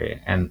teams. Okay,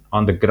 and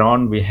on the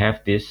ground we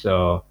have these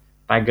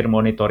tiger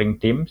monitoring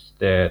teams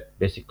that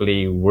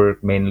basically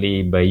work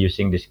mainly by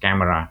using this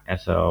camera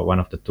as one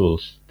of the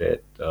tools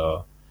that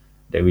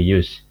we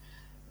use,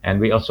 and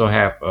we also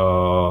have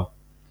tiger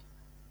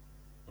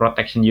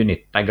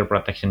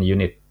protection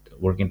unit,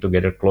 working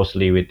together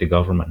closely with the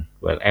government.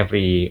 Well,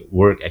 every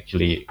work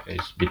actually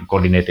is being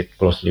coordinated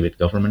closely with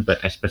government,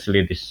 but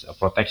especially this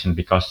protection,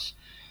 because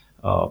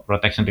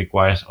protection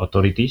requires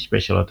authority,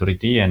 special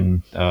authority,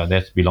 and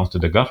that belongs to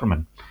the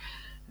government.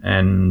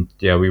 And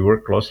yeah, we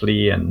work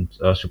closely and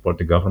support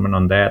the government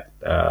on that.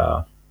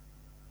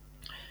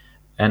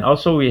 And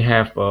also we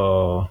have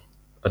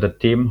the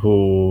team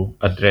who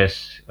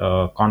address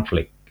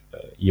conflict,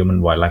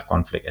 human-wildlife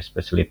conflict,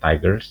 especially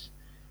tigers.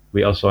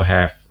 We also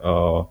have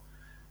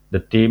the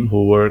team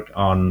who work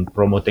on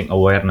promoting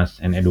awareness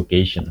and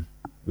education.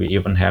 We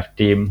even have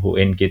team who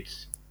engage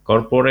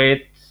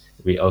corporates.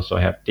 We also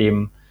have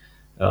team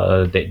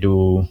that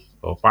do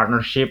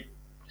partnership.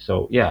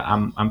 So yeah,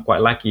 I'm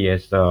quite lucky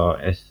as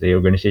the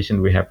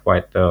organization. We have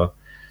quite a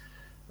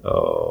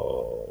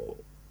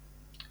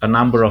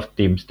number of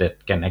teams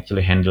that can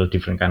actually handle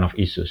different kind of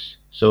issues.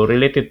 So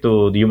related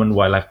to the human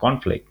wildlife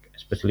conflict,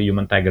 especially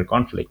human tiger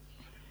conflict,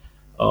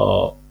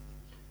 uh,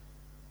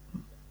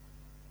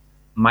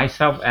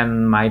 myself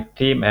and my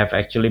team have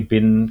actually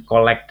been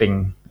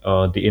collecting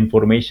the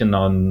information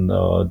on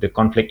the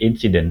conflict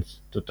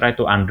incidents to try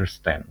to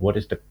understand what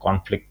is the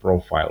conflict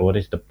profile, what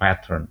is the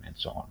pattern, and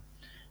so on.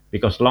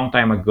 Because long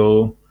time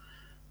ago,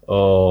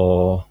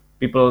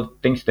 people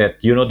thinks that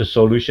you know the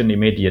solution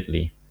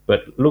immediately.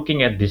 But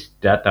looking at this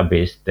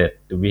database that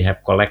we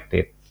have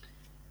collected,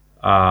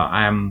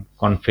 I am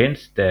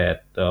convinced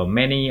that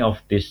many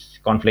of these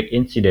conflict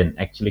incidents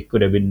actually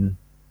could have been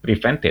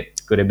prevented,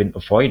 could have been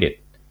avoided.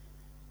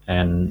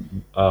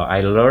 And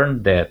I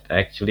learned that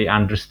actually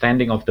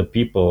understanding of the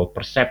people,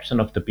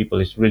 perception of the people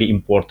is really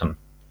important.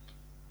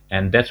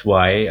 And that's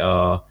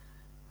why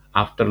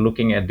after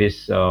looking at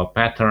this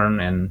pattern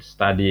and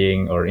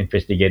studying or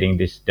investigating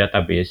this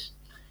database,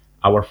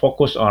 our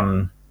focus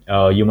on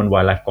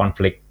human-wildlife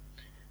conflict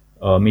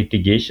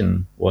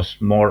mitigation was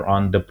more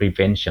on the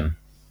prevention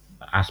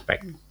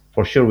aspect.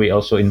 For sure, we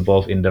also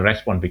involved in the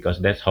response because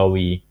that's how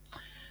we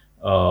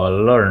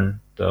learn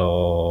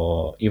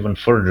even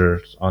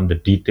further on the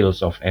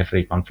details of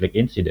every conflict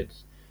incident.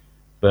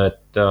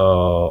 But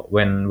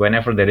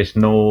whenever there is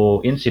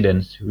no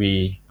incidents,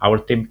 our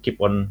team keep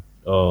on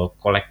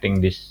collecting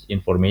this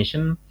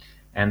information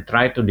and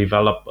try to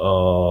develop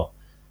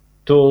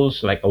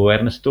tools like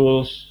awareness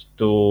tools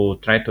to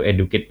try to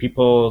educate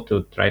people,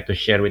 to try to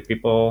share with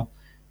people,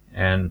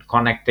 and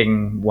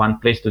connecting one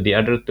place to the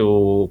other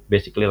to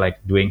basically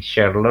like doing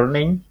shared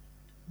learning,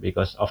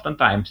 because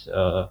oftentimes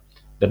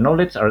the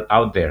knowledge are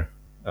out there,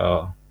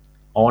 uh,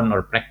 on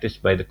or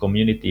practiced by the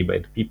community, by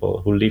the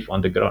people who live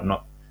on the ground.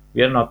 Not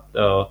we are not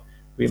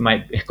we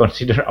might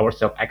consider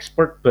ourselves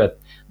expert, but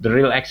the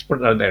real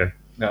experts are there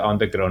on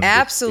the ground. This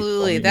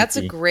Absolutely. That's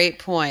a community great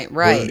point. who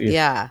Right. live,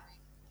 Yeah.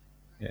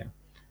 yeah,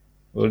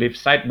 who live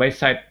side by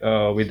side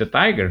with the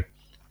tiger.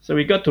 So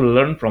we got to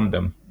learn from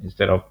them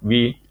instead of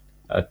we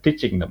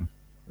teaching them,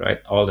 right,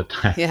 all the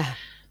time. Yeah.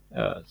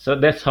 So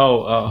that's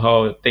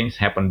how things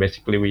happen.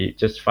 Basically, we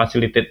just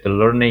facilitate the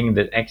learning,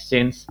 the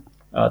exchange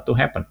to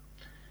happen,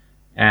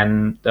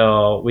 and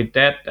with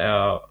that,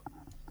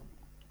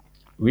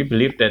 we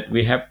believe that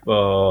we have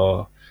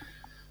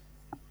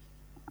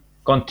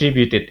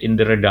contributed in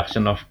the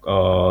reduction of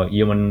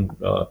human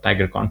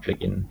tiger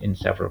conflict in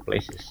several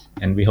places,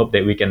 and we hope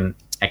that we can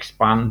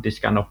expand this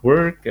kind of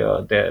work.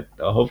 That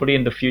hopefully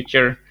in the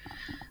future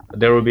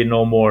there will be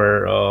no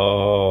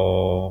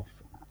more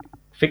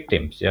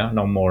victims, yeah,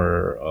 no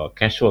more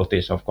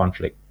casualties of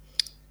conflict.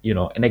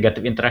 A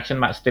negative interaction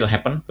might still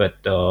happen, but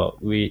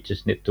we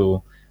just need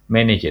to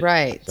manage it.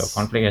 Right. So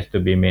conflict has to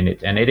be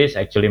managed, and it is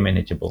actually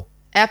manageable.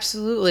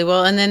 Absolutely.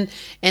 Well, and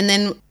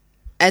then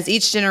as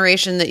each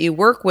generation that you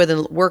work with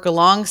and work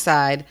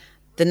alongside,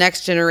 the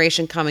next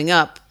generation coming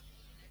up,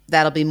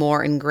 that'll be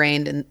more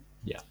ingrained in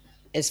Yeah.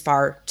 as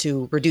far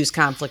to reduce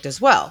conflict as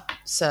well.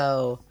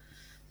 So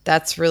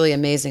that's really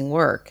amazing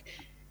work.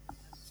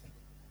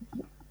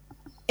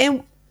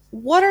 And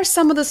what are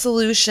some of the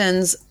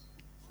solutions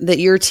that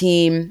your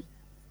team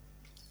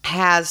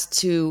has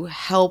to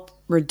help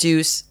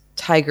reduce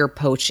tiger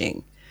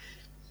poaching?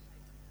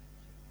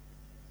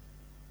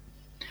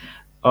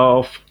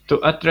 To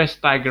address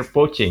tiger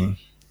poaching,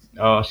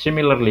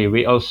 similarly,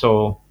 we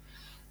also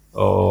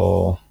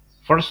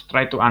first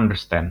try to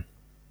understand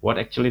what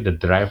actually the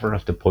driver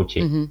of the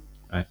poaching,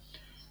 right?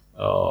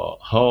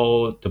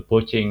 How the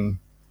poaching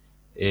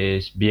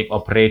is being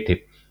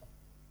operated,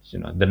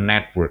 the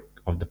network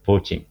of the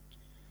poaching.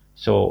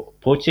 So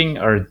poaching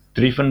are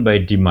driven by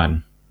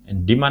demand,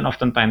 and demand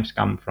oftentimes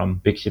come from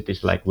big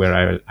cities like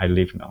where I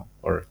live now,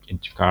 or in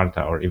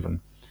Jakarta, or even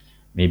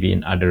maybe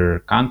in other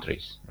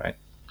countries, right?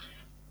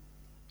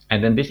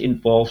 And then this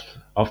involves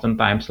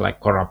oftentimes like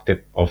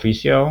corrupted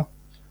official,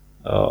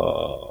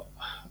 uh,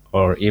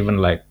 or even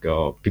like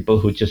people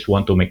who just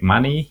want to make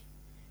money,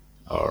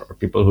 or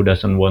people who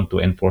doesn't want to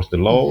enforce the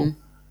law,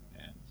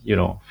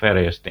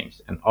 various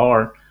things, and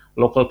or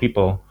local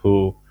people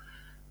who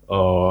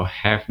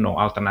have no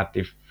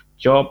alternative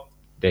job.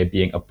 They're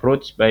being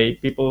approached by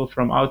people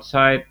from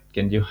outside.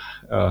 Can you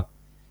uh,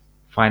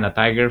 find a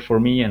tiger for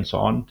me, and so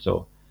on.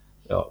 So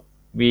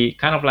we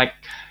kind of like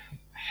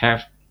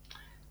have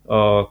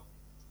uh,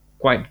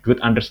 quite good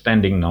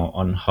understanding now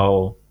on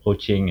how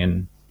poaching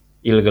and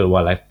illegal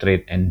wildlife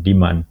trade and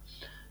demand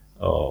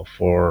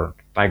for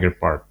tiger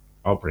part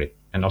operate,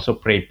 and also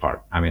prey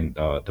part. I mean,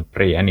 the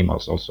prey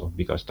animals also,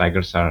 because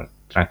tigers are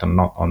threatened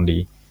not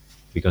only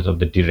because of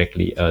the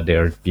directly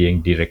they're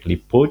being directly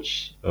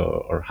poached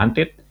or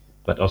hunted,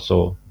 but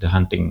also the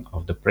hunting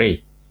of the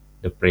prey.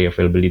 The prey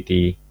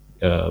availability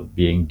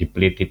being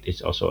depleted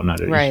is also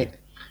another issue. Right.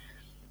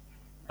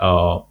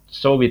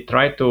 So we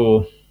try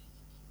to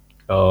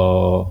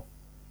uh,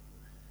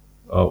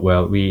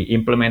 we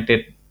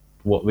implemented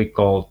what we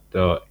call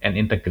an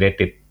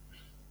integrated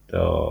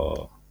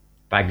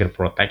tiger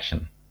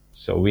protection.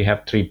 So we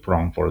have three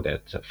prong for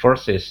that. So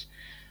first is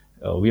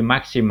we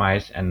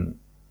maximize and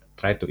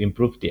try to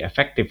improve the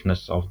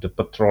effectiveness of the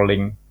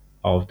patrolling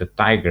of the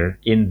tiger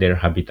in their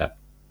habitat.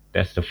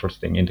 That's the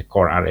first thing in the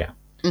core area.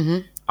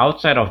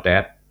 Outside of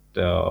that,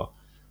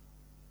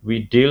 we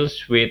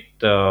deals with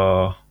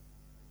the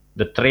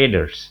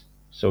traders.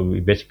 So we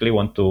basically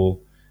want to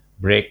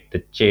break the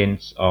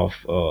chains of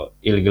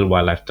illegal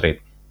wildlife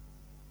trade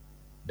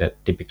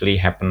that typically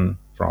happen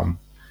from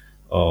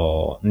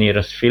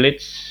nearest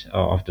village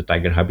of the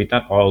tiger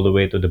habitat all the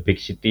way to the big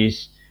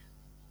cities,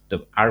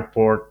 the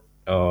airport,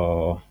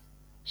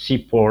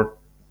 seaport,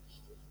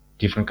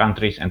 different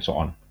countries, and so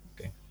on.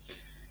 Okay.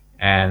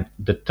 And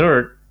the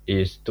third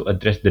is to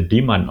address the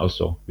demand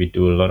also. We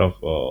do a lot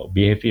of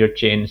behavior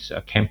change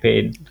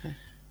campaign,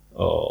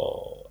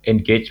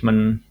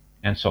 engagement,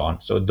 and so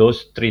on. So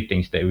those three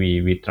things that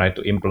we try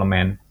to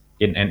implement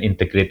in an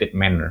integrated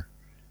manner.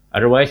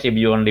 Otherwise, if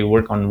you only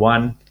work on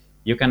one,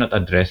 you cannot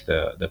address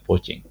the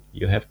poaching.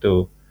 You have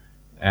to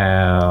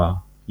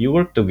you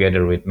work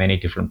together with many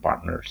different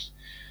partners.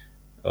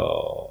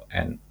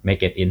 and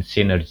make it in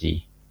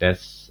synergy.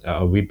 That's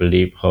we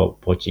believe how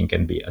poaching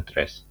can be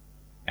addressed.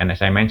 And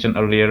as I mentioned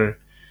earlier,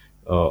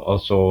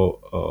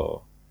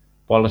 also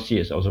policy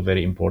is also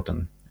very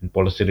important, and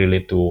policy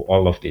relate to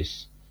all of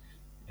this.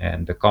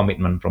 And the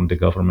commitment from the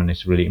government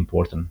is really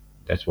important.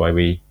 That's why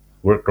we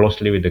work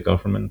closely with the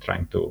government,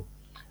 trying to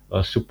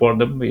support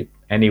them with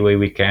any way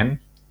we can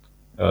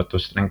to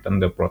strengthen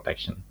the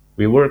protection.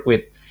 We work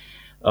with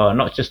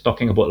not just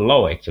talking about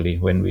law, actually,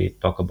 when we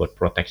talk about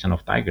protection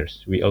of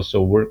tigers. We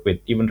also work with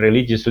even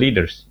religious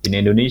leaders. In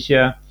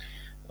Indonesia,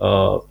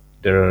 uh,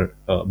 they're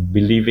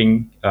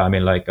believing,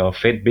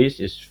 faith-based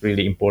is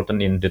really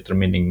important in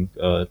determining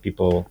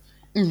people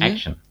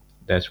action.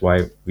 That's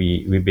why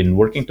we've been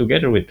working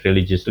together with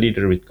religious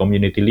leaders, with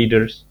community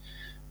leaders,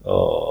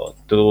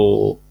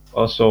 to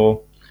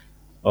also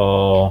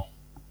uh,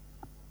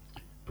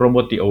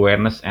 promote the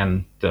awareness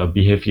and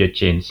behavior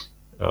change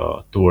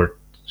toward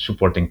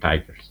supporting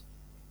tigers.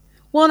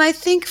 Well, and I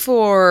think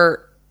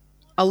for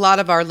a lot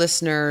of our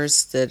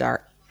listeners that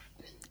are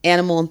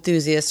animal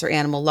enthusiasts or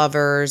animal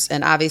lovers,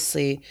 and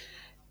obviously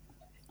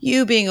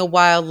you being a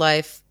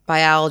wildlife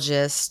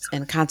biologist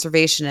and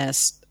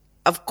conservationist,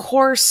 of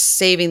course,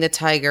 saving the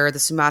tiger, the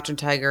Sumatran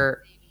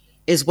tiger,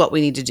 is what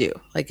we need to do.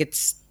 Like,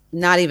 it's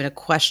not even a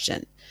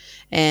question.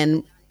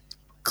 And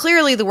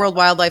clearly, the World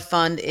Wildlife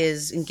Fund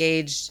is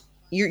engaged,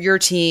 your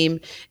team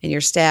and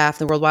your staff,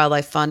 the World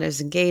Wildlife Fund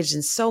is engaged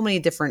in so many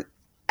different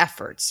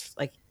efforts,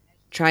 like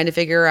trying to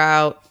figure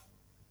out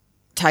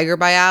tiger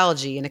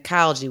biology and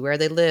ecology, where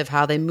they live,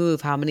 how they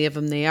move, how many of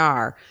them they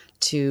are,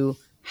 to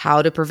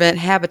how to prevent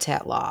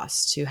habitat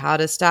loss, to how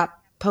to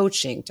stop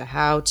poaching, to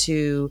how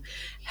to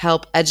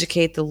help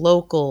educate the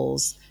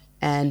locals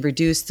and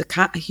reduce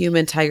the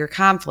human tiger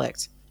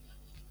conflict.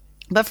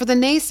 But for the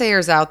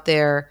naysayers out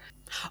there,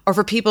 or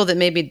for people that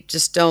maybe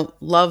just don't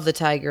love the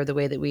tiger the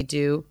way that we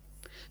do,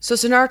 so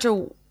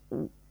Sunarto,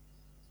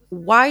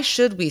 why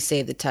should we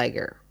save the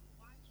tiger?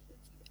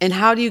 And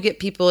how do you get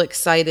people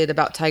excited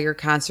about tiger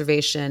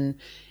conservation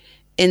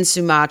in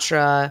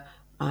Sumatra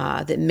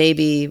that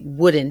maybe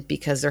wouldn't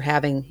because they're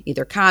having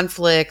either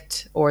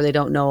conflict or they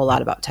don't know a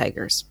lot about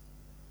tigers?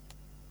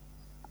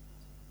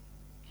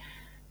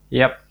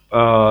 Yep,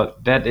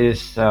 that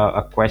is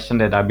a question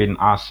that I've been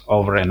asked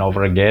over and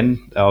over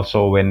again.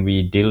 Also, when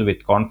we deal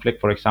with conflict,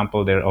 for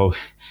example, there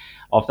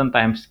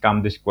oftentimes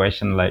come this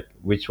question like,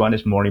 which one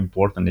is more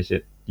important? Is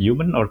it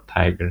human or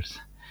tigers?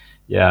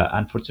 Yeah,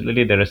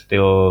 unfortunately, there are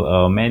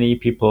still many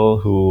people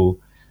who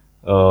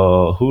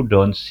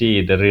don't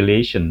see the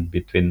relation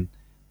between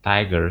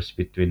tigers,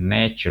 between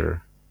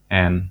nature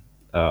and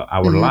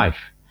our life.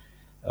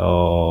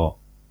 Uh,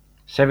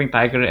 Saving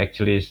tiger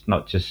actually is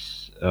not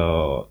just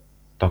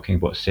talking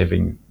about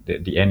saving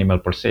the animal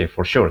per se.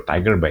 For sure,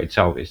 tiger by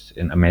itself is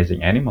an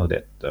amazing animal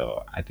that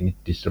I think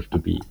it deserves to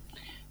be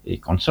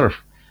conserved.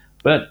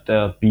 But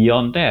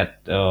beyond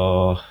that,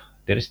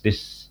 there is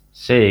this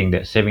saying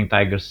that saving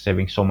tigers,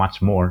 saving so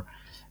much more.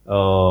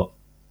 Uh,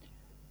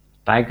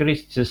 Tiger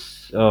is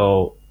just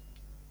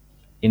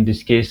in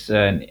this case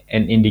an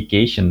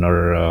indication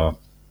or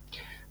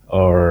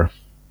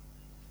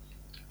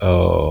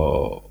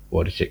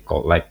what is it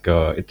called? Like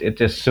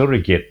it's a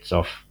surrogate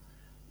of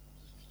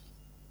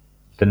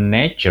the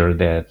nature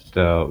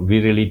that we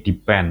really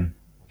depend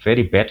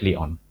very badly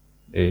on.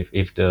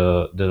 If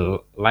the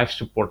life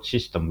support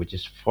system, which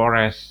is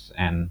forests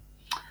and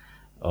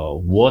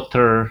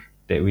water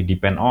that we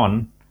depend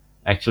on,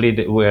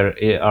 actually where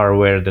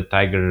the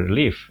tiger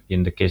live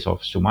in the case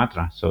of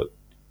Sumatra. So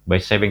by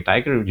saving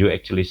tiger, you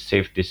actually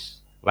save this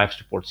life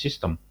support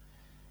system.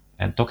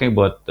 And talking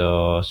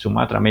about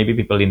Sumatra, maybe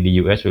people in the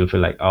US will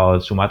feel like, oh,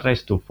 Sumatra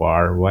is too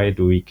far. Why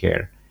do we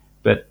care?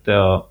 But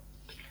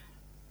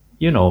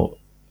you know,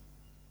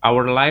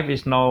 our life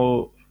is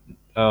now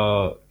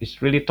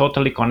is really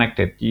totally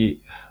connected.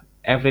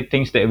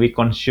 Everything that we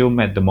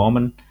consume at the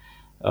moment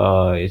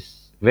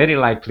is very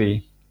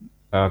likely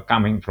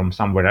coming from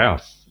somewhere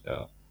else.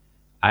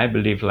 I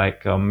believe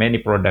like many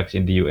products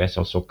in the US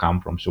also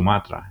come from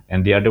Sumatra,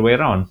 and the other way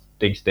around.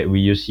 Things that we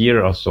use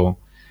here also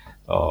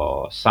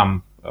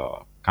some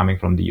coming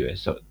from the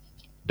US. So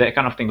that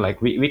kind of thing,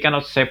 like we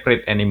cannot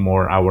separate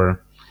anymore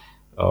our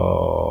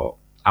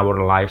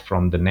life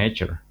from the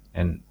nature,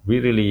 and we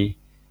really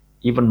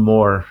even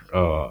more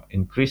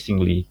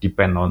increasingly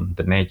depend on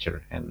the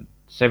nature. And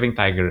saving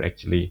tiger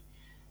actually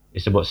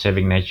is about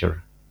saving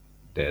nature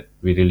that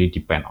we really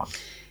depend on.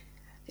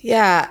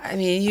 Yeah, I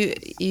mean,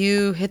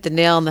 you hit the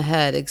nail on the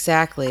head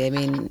exactly. I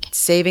mean,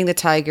 saving the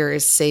tiger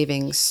is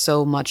saving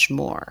so much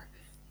more.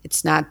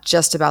 It's not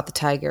just about the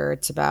tiger,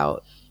 it's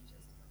about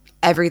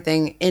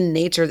everything in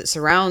nature that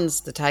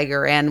surrounds the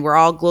tiger, and we're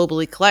all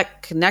globally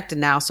connected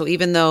now. So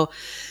even though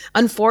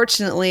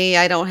unfortunately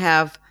I don't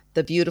have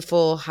the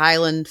beautiful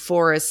highland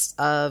forests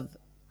of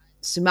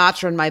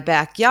Sumatra in my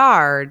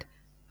backyard,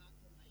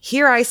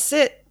 here I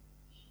sit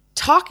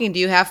talking to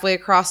you halfway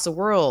across the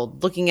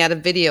world, looking at a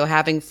video,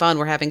 having fun.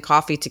 We're having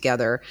coffee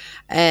together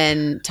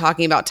and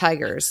talking about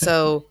tigers.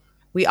 So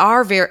we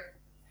are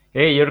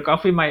Hey, your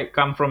coffee might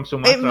come from It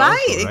Sumatra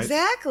might, also,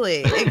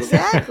 right?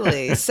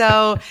 exactly.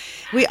 So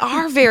we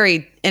are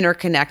very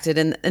interconnected,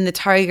 and the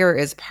tiger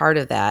is part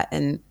of that.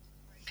 And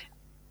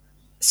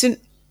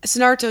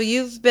Sunarto,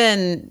 you've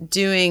been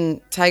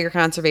doing tiger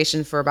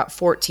conservation for about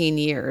 14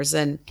 years,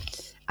 and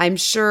I'm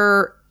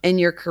sure in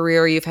your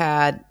career you've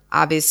had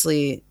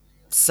obviously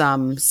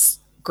some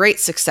great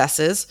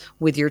successes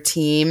with your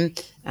team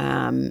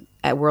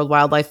at World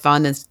Wildlife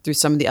Fund and through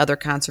some of the other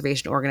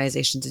conservation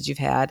organizations that you've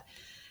had.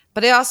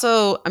 But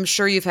I'm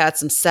sure you've had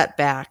some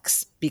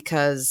setbacks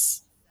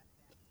because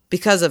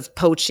of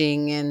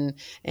poaching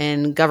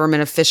and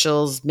government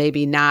officials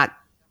maybe not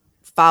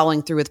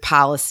following through with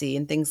policy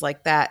and things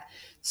like that.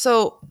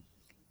 So,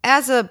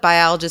 as a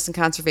biologist and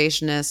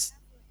conservationist,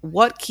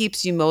 what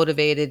keeps you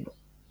motivated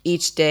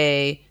each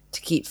day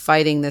to keep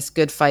fighting this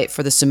good fight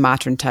for the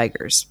Sumatran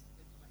tigers?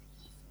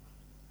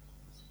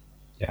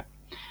 Yeah.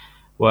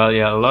 Well,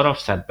 yeah, a lot of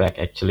setback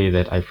actually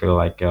that I feel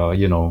like,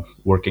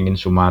 working in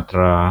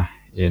Sumatra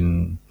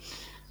in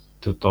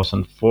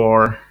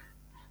 2004,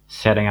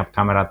 setting up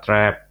camera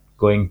trap,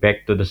 going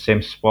back to the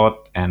same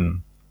spot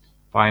and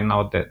find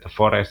out that the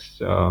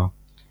forest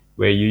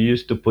where you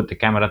used to put the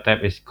camera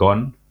trap is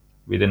gone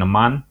within a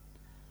month.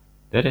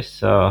 That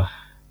is,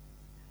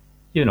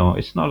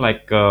 it's not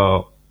like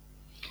a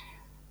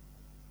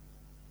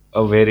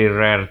very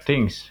rare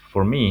things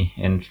for me,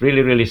 and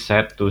really, really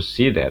sad to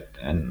see that.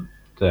 And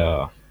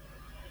uh,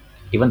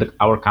 even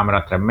our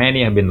camera trap,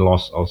 many have been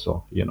lost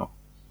also,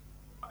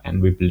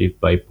 and we believe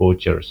by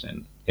poachers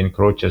and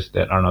encroachers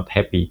that are not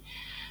happy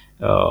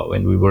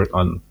when we work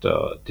on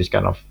this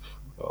kind of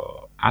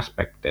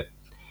aspect that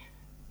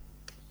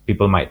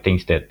people might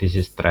think that this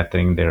is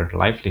threatening their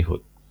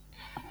livelihood.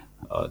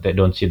 They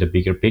don't see the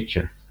bigger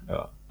picture.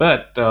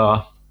 But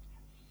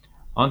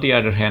on the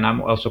other hand,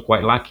 I'm also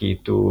quite lucky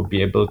to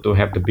be able to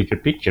have the bigger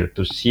picture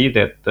to see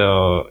that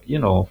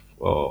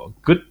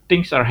good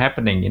things are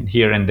happening in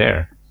here and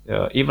there.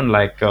 Even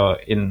like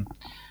in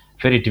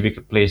very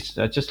difficult place,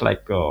 just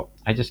like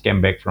I just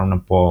came back from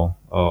Nepal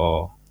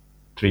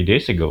 3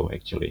 days ago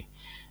actually,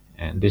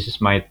 and this is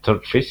my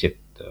third visit.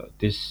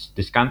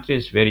 This country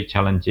is very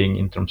challenging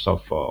in terms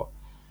of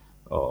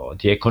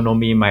the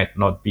economy might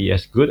not be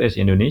as good as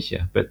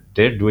Indonesia, but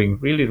they're doing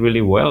really,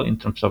 really well in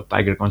terms of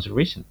tiger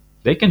conservation.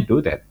 They can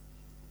do that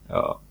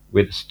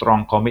with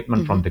strong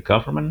commitment from the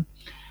government,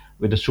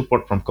 with the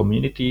support from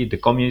community. The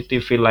community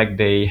feel like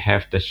they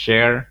have the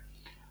share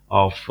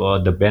of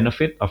the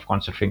benefit of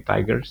conserving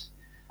tigers.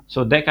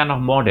 So that kind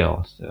of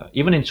models,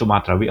 even in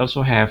Sumatra, we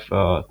also have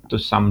to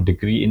some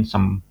degree in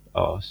some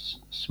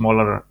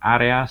smaller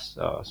areas,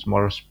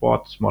 smaller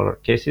spots, smaller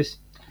cases,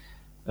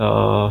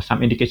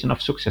 some indication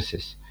of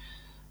successes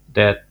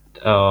that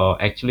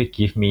actually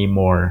give me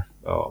more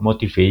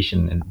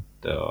motivation, and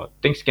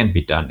things can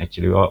be done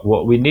actually.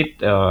 What we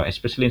need,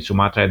 especially in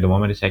Sumatra at the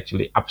moment, is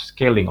actually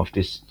upscaling of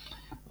these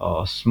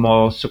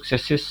small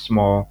successes,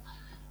 small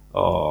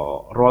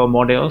role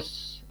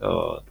models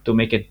to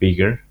make it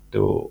bigger,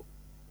 to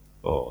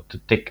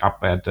take up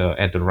at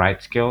the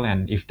right scale.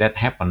 And if that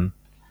happen,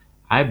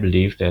 I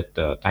believe that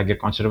tiger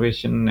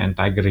conservation and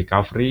tiger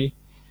recovery,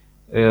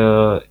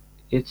 uh,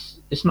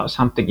 it's not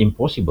something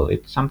impossible.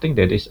 It's something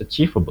that is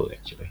achievable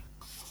actually.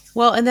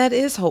 Well, and that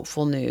is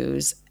hopeful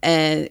news,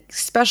 and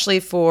especially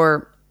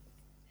for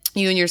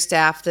you and your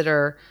staff that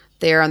are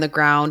there on the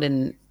ground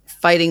and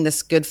fighting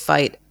this good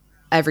fight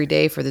every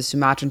day for the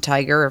Sumatran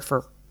tiger or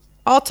for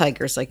all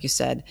tigers, like you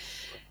said.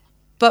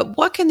 But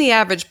what can the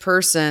average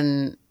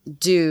person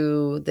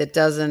do that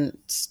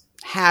doesn't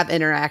have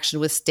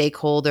interaction with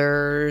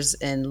stakeholders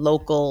and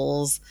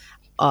locals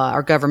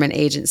or government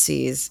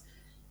agencies?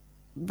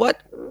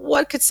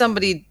 What could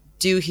somebody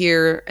do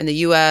here in the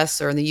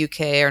U.S. or in the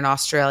U.K. or in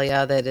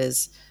Australia that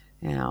is,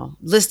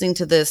 listening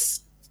to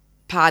this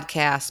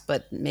podcast,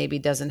 but maybe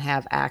doesn't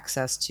have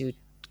access to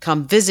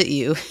come visit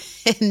you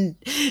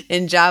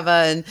in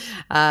Java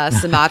and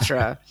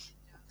Sumatra?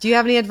 Do you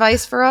have any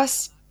advice for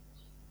us?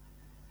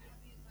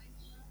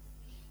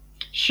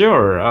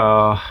 Sure.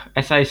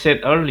 As I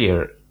said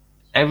earlier,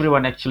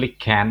 everyone actually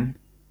can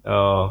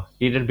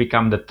either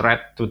become the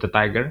threat to the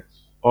tiger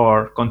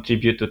or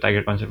contribute to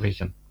tiger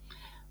conservation.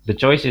 The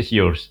choice is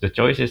yours. The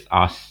choice is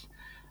us,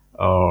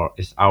 or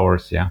is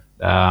ours. Yeah.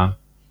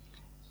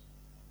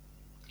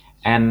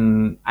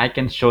 And I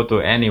can show to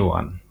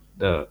anyone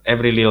the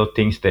every little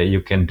things that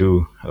you can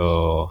do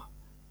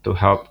to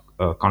help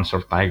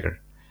conserve tiger.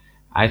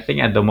 I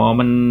think at the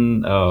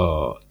moment,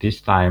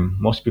 this time,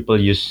 most people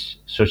use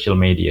social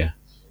media,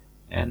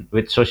 and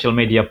with social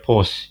media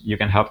posts, you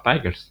can help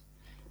tigers.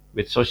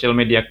 With social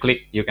media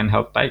click, you can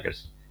help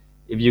tigers.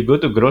 If you go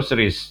to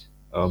groceries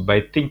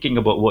by thinking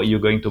about what you're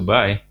going to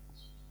buy,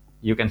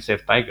 you can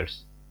save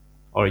tigers,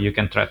 or you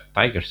can trap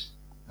tigers.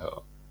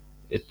 Uh,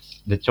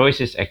 it's the choice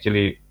is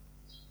actually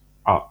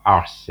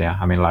ours. Yeah,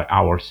 I mean like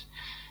ours.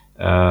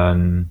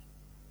 Um,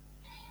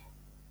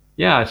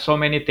 yeah, so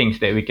many things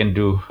that we can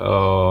do.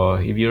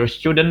 If you're a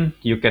student,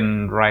 you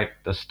can write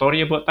a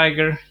story about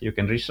tiger. You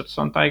can research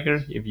on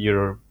tiger. If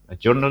you're a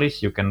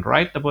journalist, you can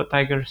write about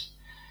tigers.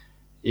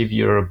 If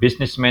you're a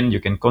businessman, you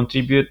can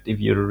contribute. If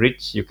you're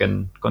rich, you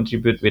can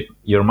contribute with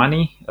your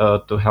money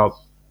to help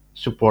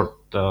support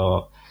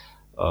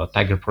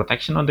tiger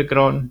protection on the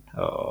ground.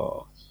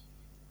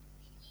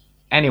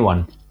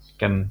 Anyone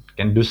can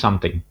do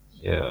something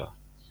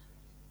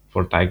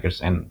for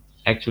tigers, and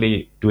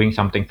actually doing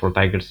something for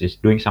tigers is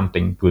doing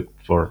something good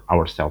for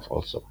ourselves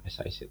also, as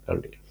I said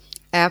earlier.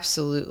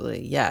 Absolutely,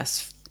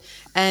 yes.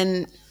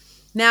 And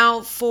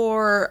now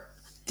for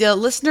the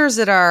listeners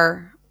that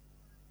are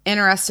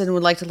interested and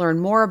would like to learn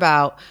more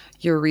about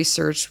your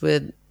research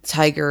with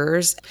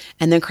tigers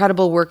and the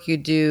incredible work you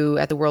do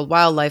at the World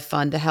Wildlife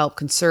Fund to help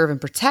conserve and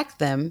protect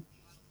them,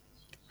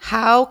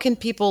 how can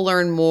people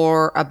learn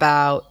more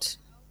about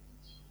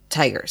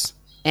tigers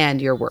and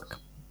your work?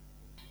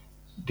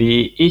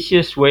 The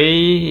easiest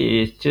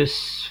way is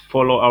just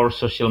follow our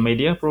social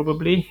media,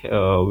 probably.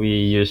 We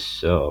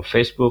use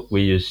Facebook,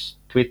 we use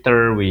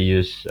Twitter, we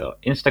use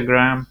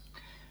Instagram.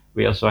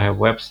 We also have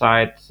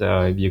websites.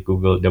 If you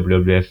Google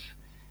WWF,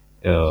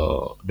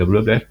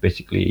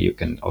 basically you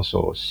can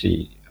also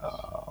see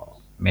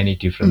many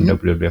different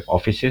WWF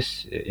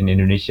offices. In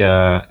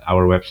Indonesia,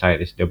 our website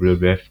is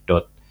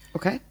www.id.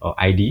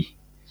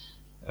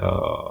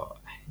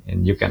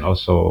 And you can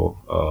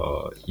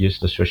also use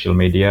the social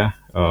media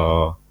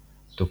to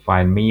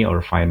find me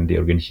or find the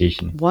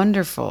organization.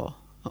 Wonderful.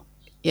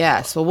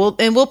 Yes. Well,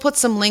 we'll put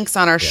some links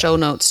on our show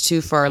notes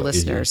too for our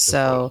listeners,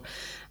 so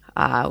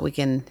we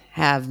can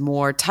have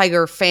more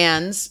tiger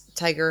fans,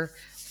 tiger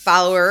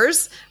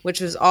followers, which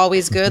was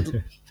always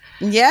good.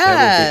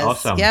 Yes.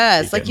 Awesome.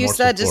 Yes. Like you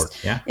said,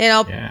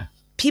 support.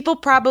 People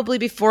probably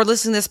before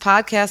listening to this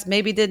podcast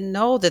maybe didn't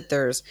know that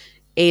there's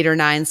 8 or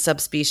 9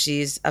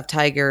 subspecies of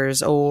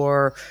tigers,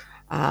 or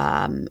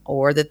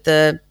that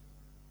the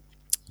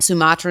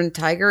Sumatran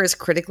tiger is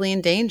critically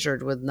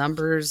endangered with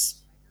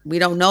numbers. We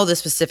don't know the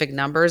specific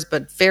numbers,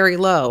 but very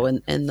low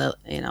in the,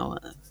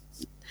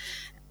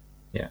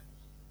 Yeah.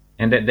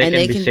 And that they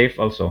can be safe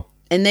also.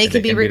 And they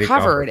can be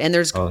recovered. And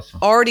there's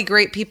already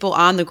great people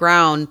on the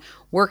ground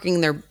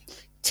working their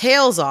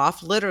tails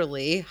off,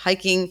 literally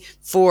hiking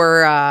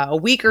for a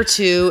week or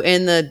two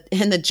in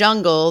the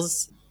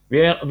jungles.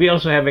 We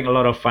also having a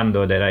lot of fun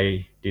though that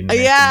I didn't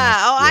mention.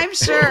 I'm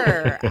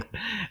sure.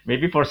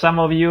 Maybe for some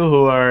of you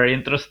who are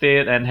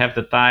interested and have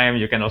the time,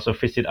 you can also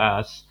visit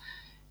us,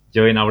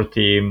 join our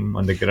team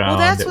on the ground.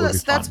 Well,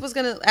 that's what's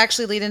going to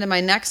actually lead into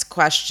my next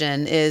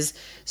question is,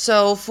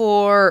 so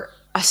for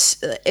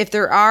us, if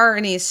there are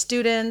any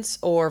students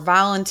or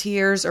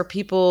volunteers or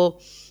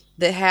people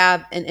that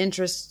have an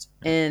interest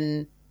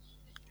in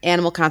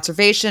animal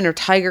conservation or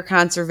tiger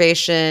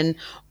conservation,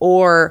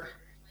 or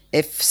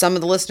if some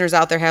of the listeners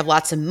out there have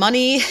lots of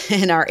money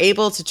and are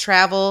able to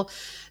travel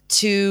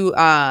to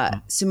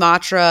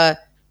Sumatra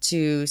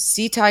to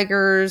see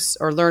tigers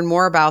or learn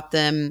more about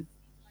them,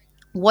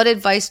 what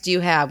advice do you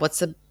have?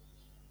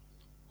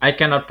 I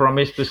cannot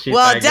promise to see tigers.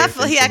 Well,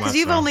 definitely, because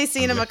you've only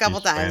seen them a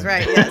couple times,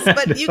 right? Yes,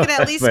 but you can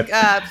at least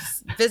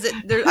visit.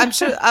 I'm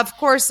sure, of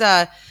course,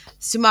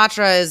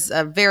 Sumatra is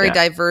very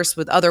diverse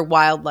with other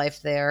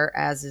wildlife there,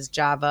 as is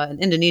Java and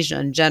Indonesia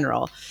in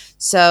general.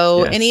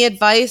 So any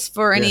advice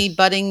for any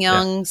budding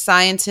young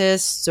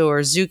scientists or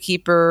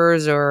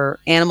zookeepers or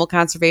animal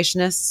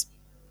conservationists?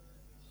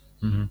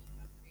 Mm-hmm.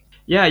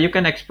 Yeah, you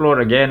can explore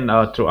again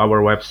through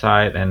our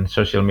website and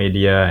social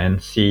media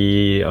and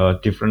see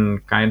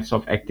different kinds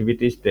of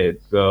activities that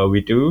we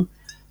do.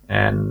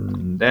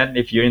 And then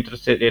if you're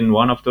interested in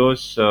one of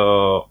those,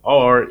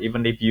 or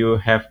even if you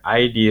have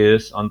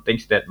ideas on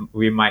things that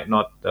we might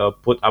not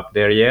put up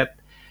there yet,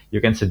 you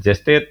can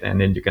suggest it,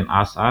 and then you can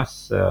ask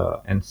us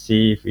and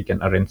see if we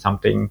can arrange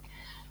something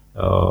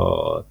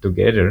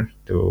together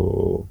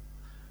to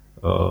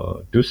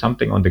do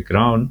something on the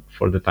ground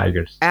for the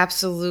tigers.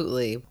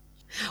 Absolutely.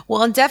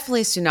 Well, and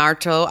definitely,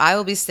 Sunarto, I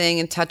will be staying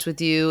in touch with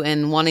you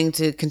and wanting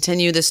to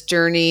continue this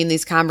journey and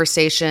these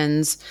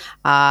conversations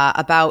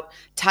about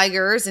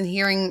tigers and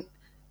hearing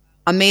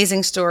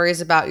amazing stories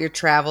about your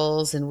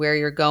travels and where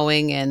you're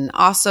going, and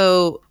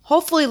also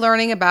hopefully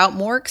learning about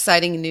more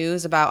exciting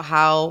news about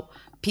how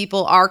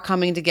people are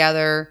coming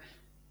together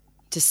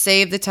to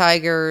save the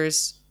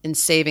tigers and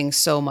saving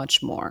so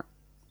much more.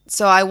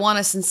 So I want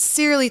to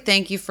sincerely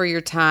thank you for your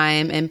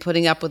time and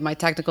putting up with my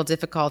technical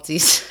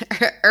difficulties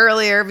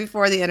earlier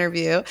before the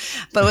interview.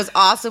 But it was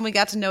awesome. We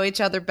got to know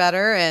each other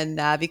better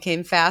and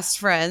became fast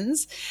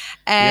friends.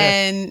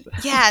 And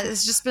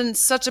it's just been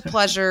such a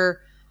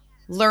pleasure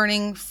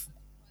learning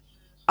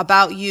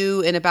about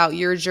you and about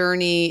your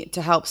journey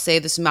to help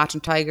save the Sumatran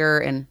tiger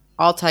and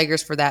all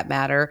tigers for that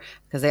matter,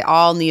 because they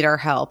all need our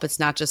help. It's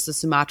not just the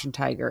Sumatran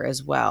tiger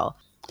as well.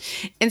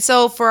 And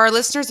so for our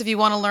listeners, if you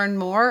want to learn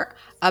more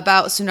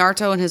about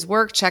Sunarto and his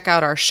work, check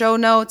out our show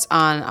notes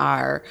on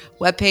our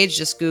webpage.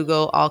 Just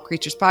Google All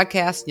Creatures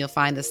Podcast and you'll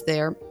find us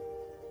there.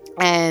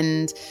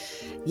 And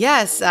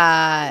yes,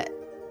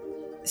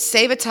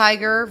 save a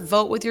tiger,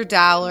 vote with your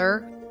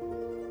dollar.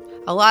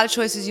 A lot of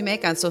choices you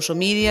make on social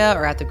media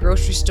or at the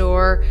grocery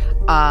store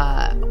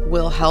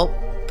will help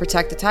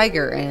protect the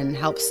tiger and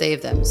help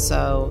save them.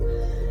 So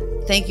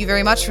Thank you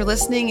very much for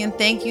listening, and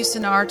thank you,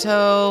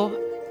 Sonarto.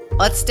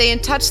 Let's stay in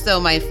touch, though,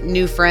 my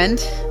new friend.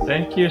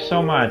 Thank you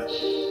so much.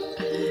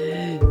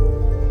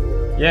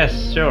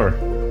 Yes, sure.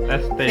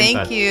 Let's stay in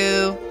touch. Thank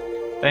you.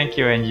 Thank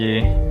you,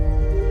 Angie.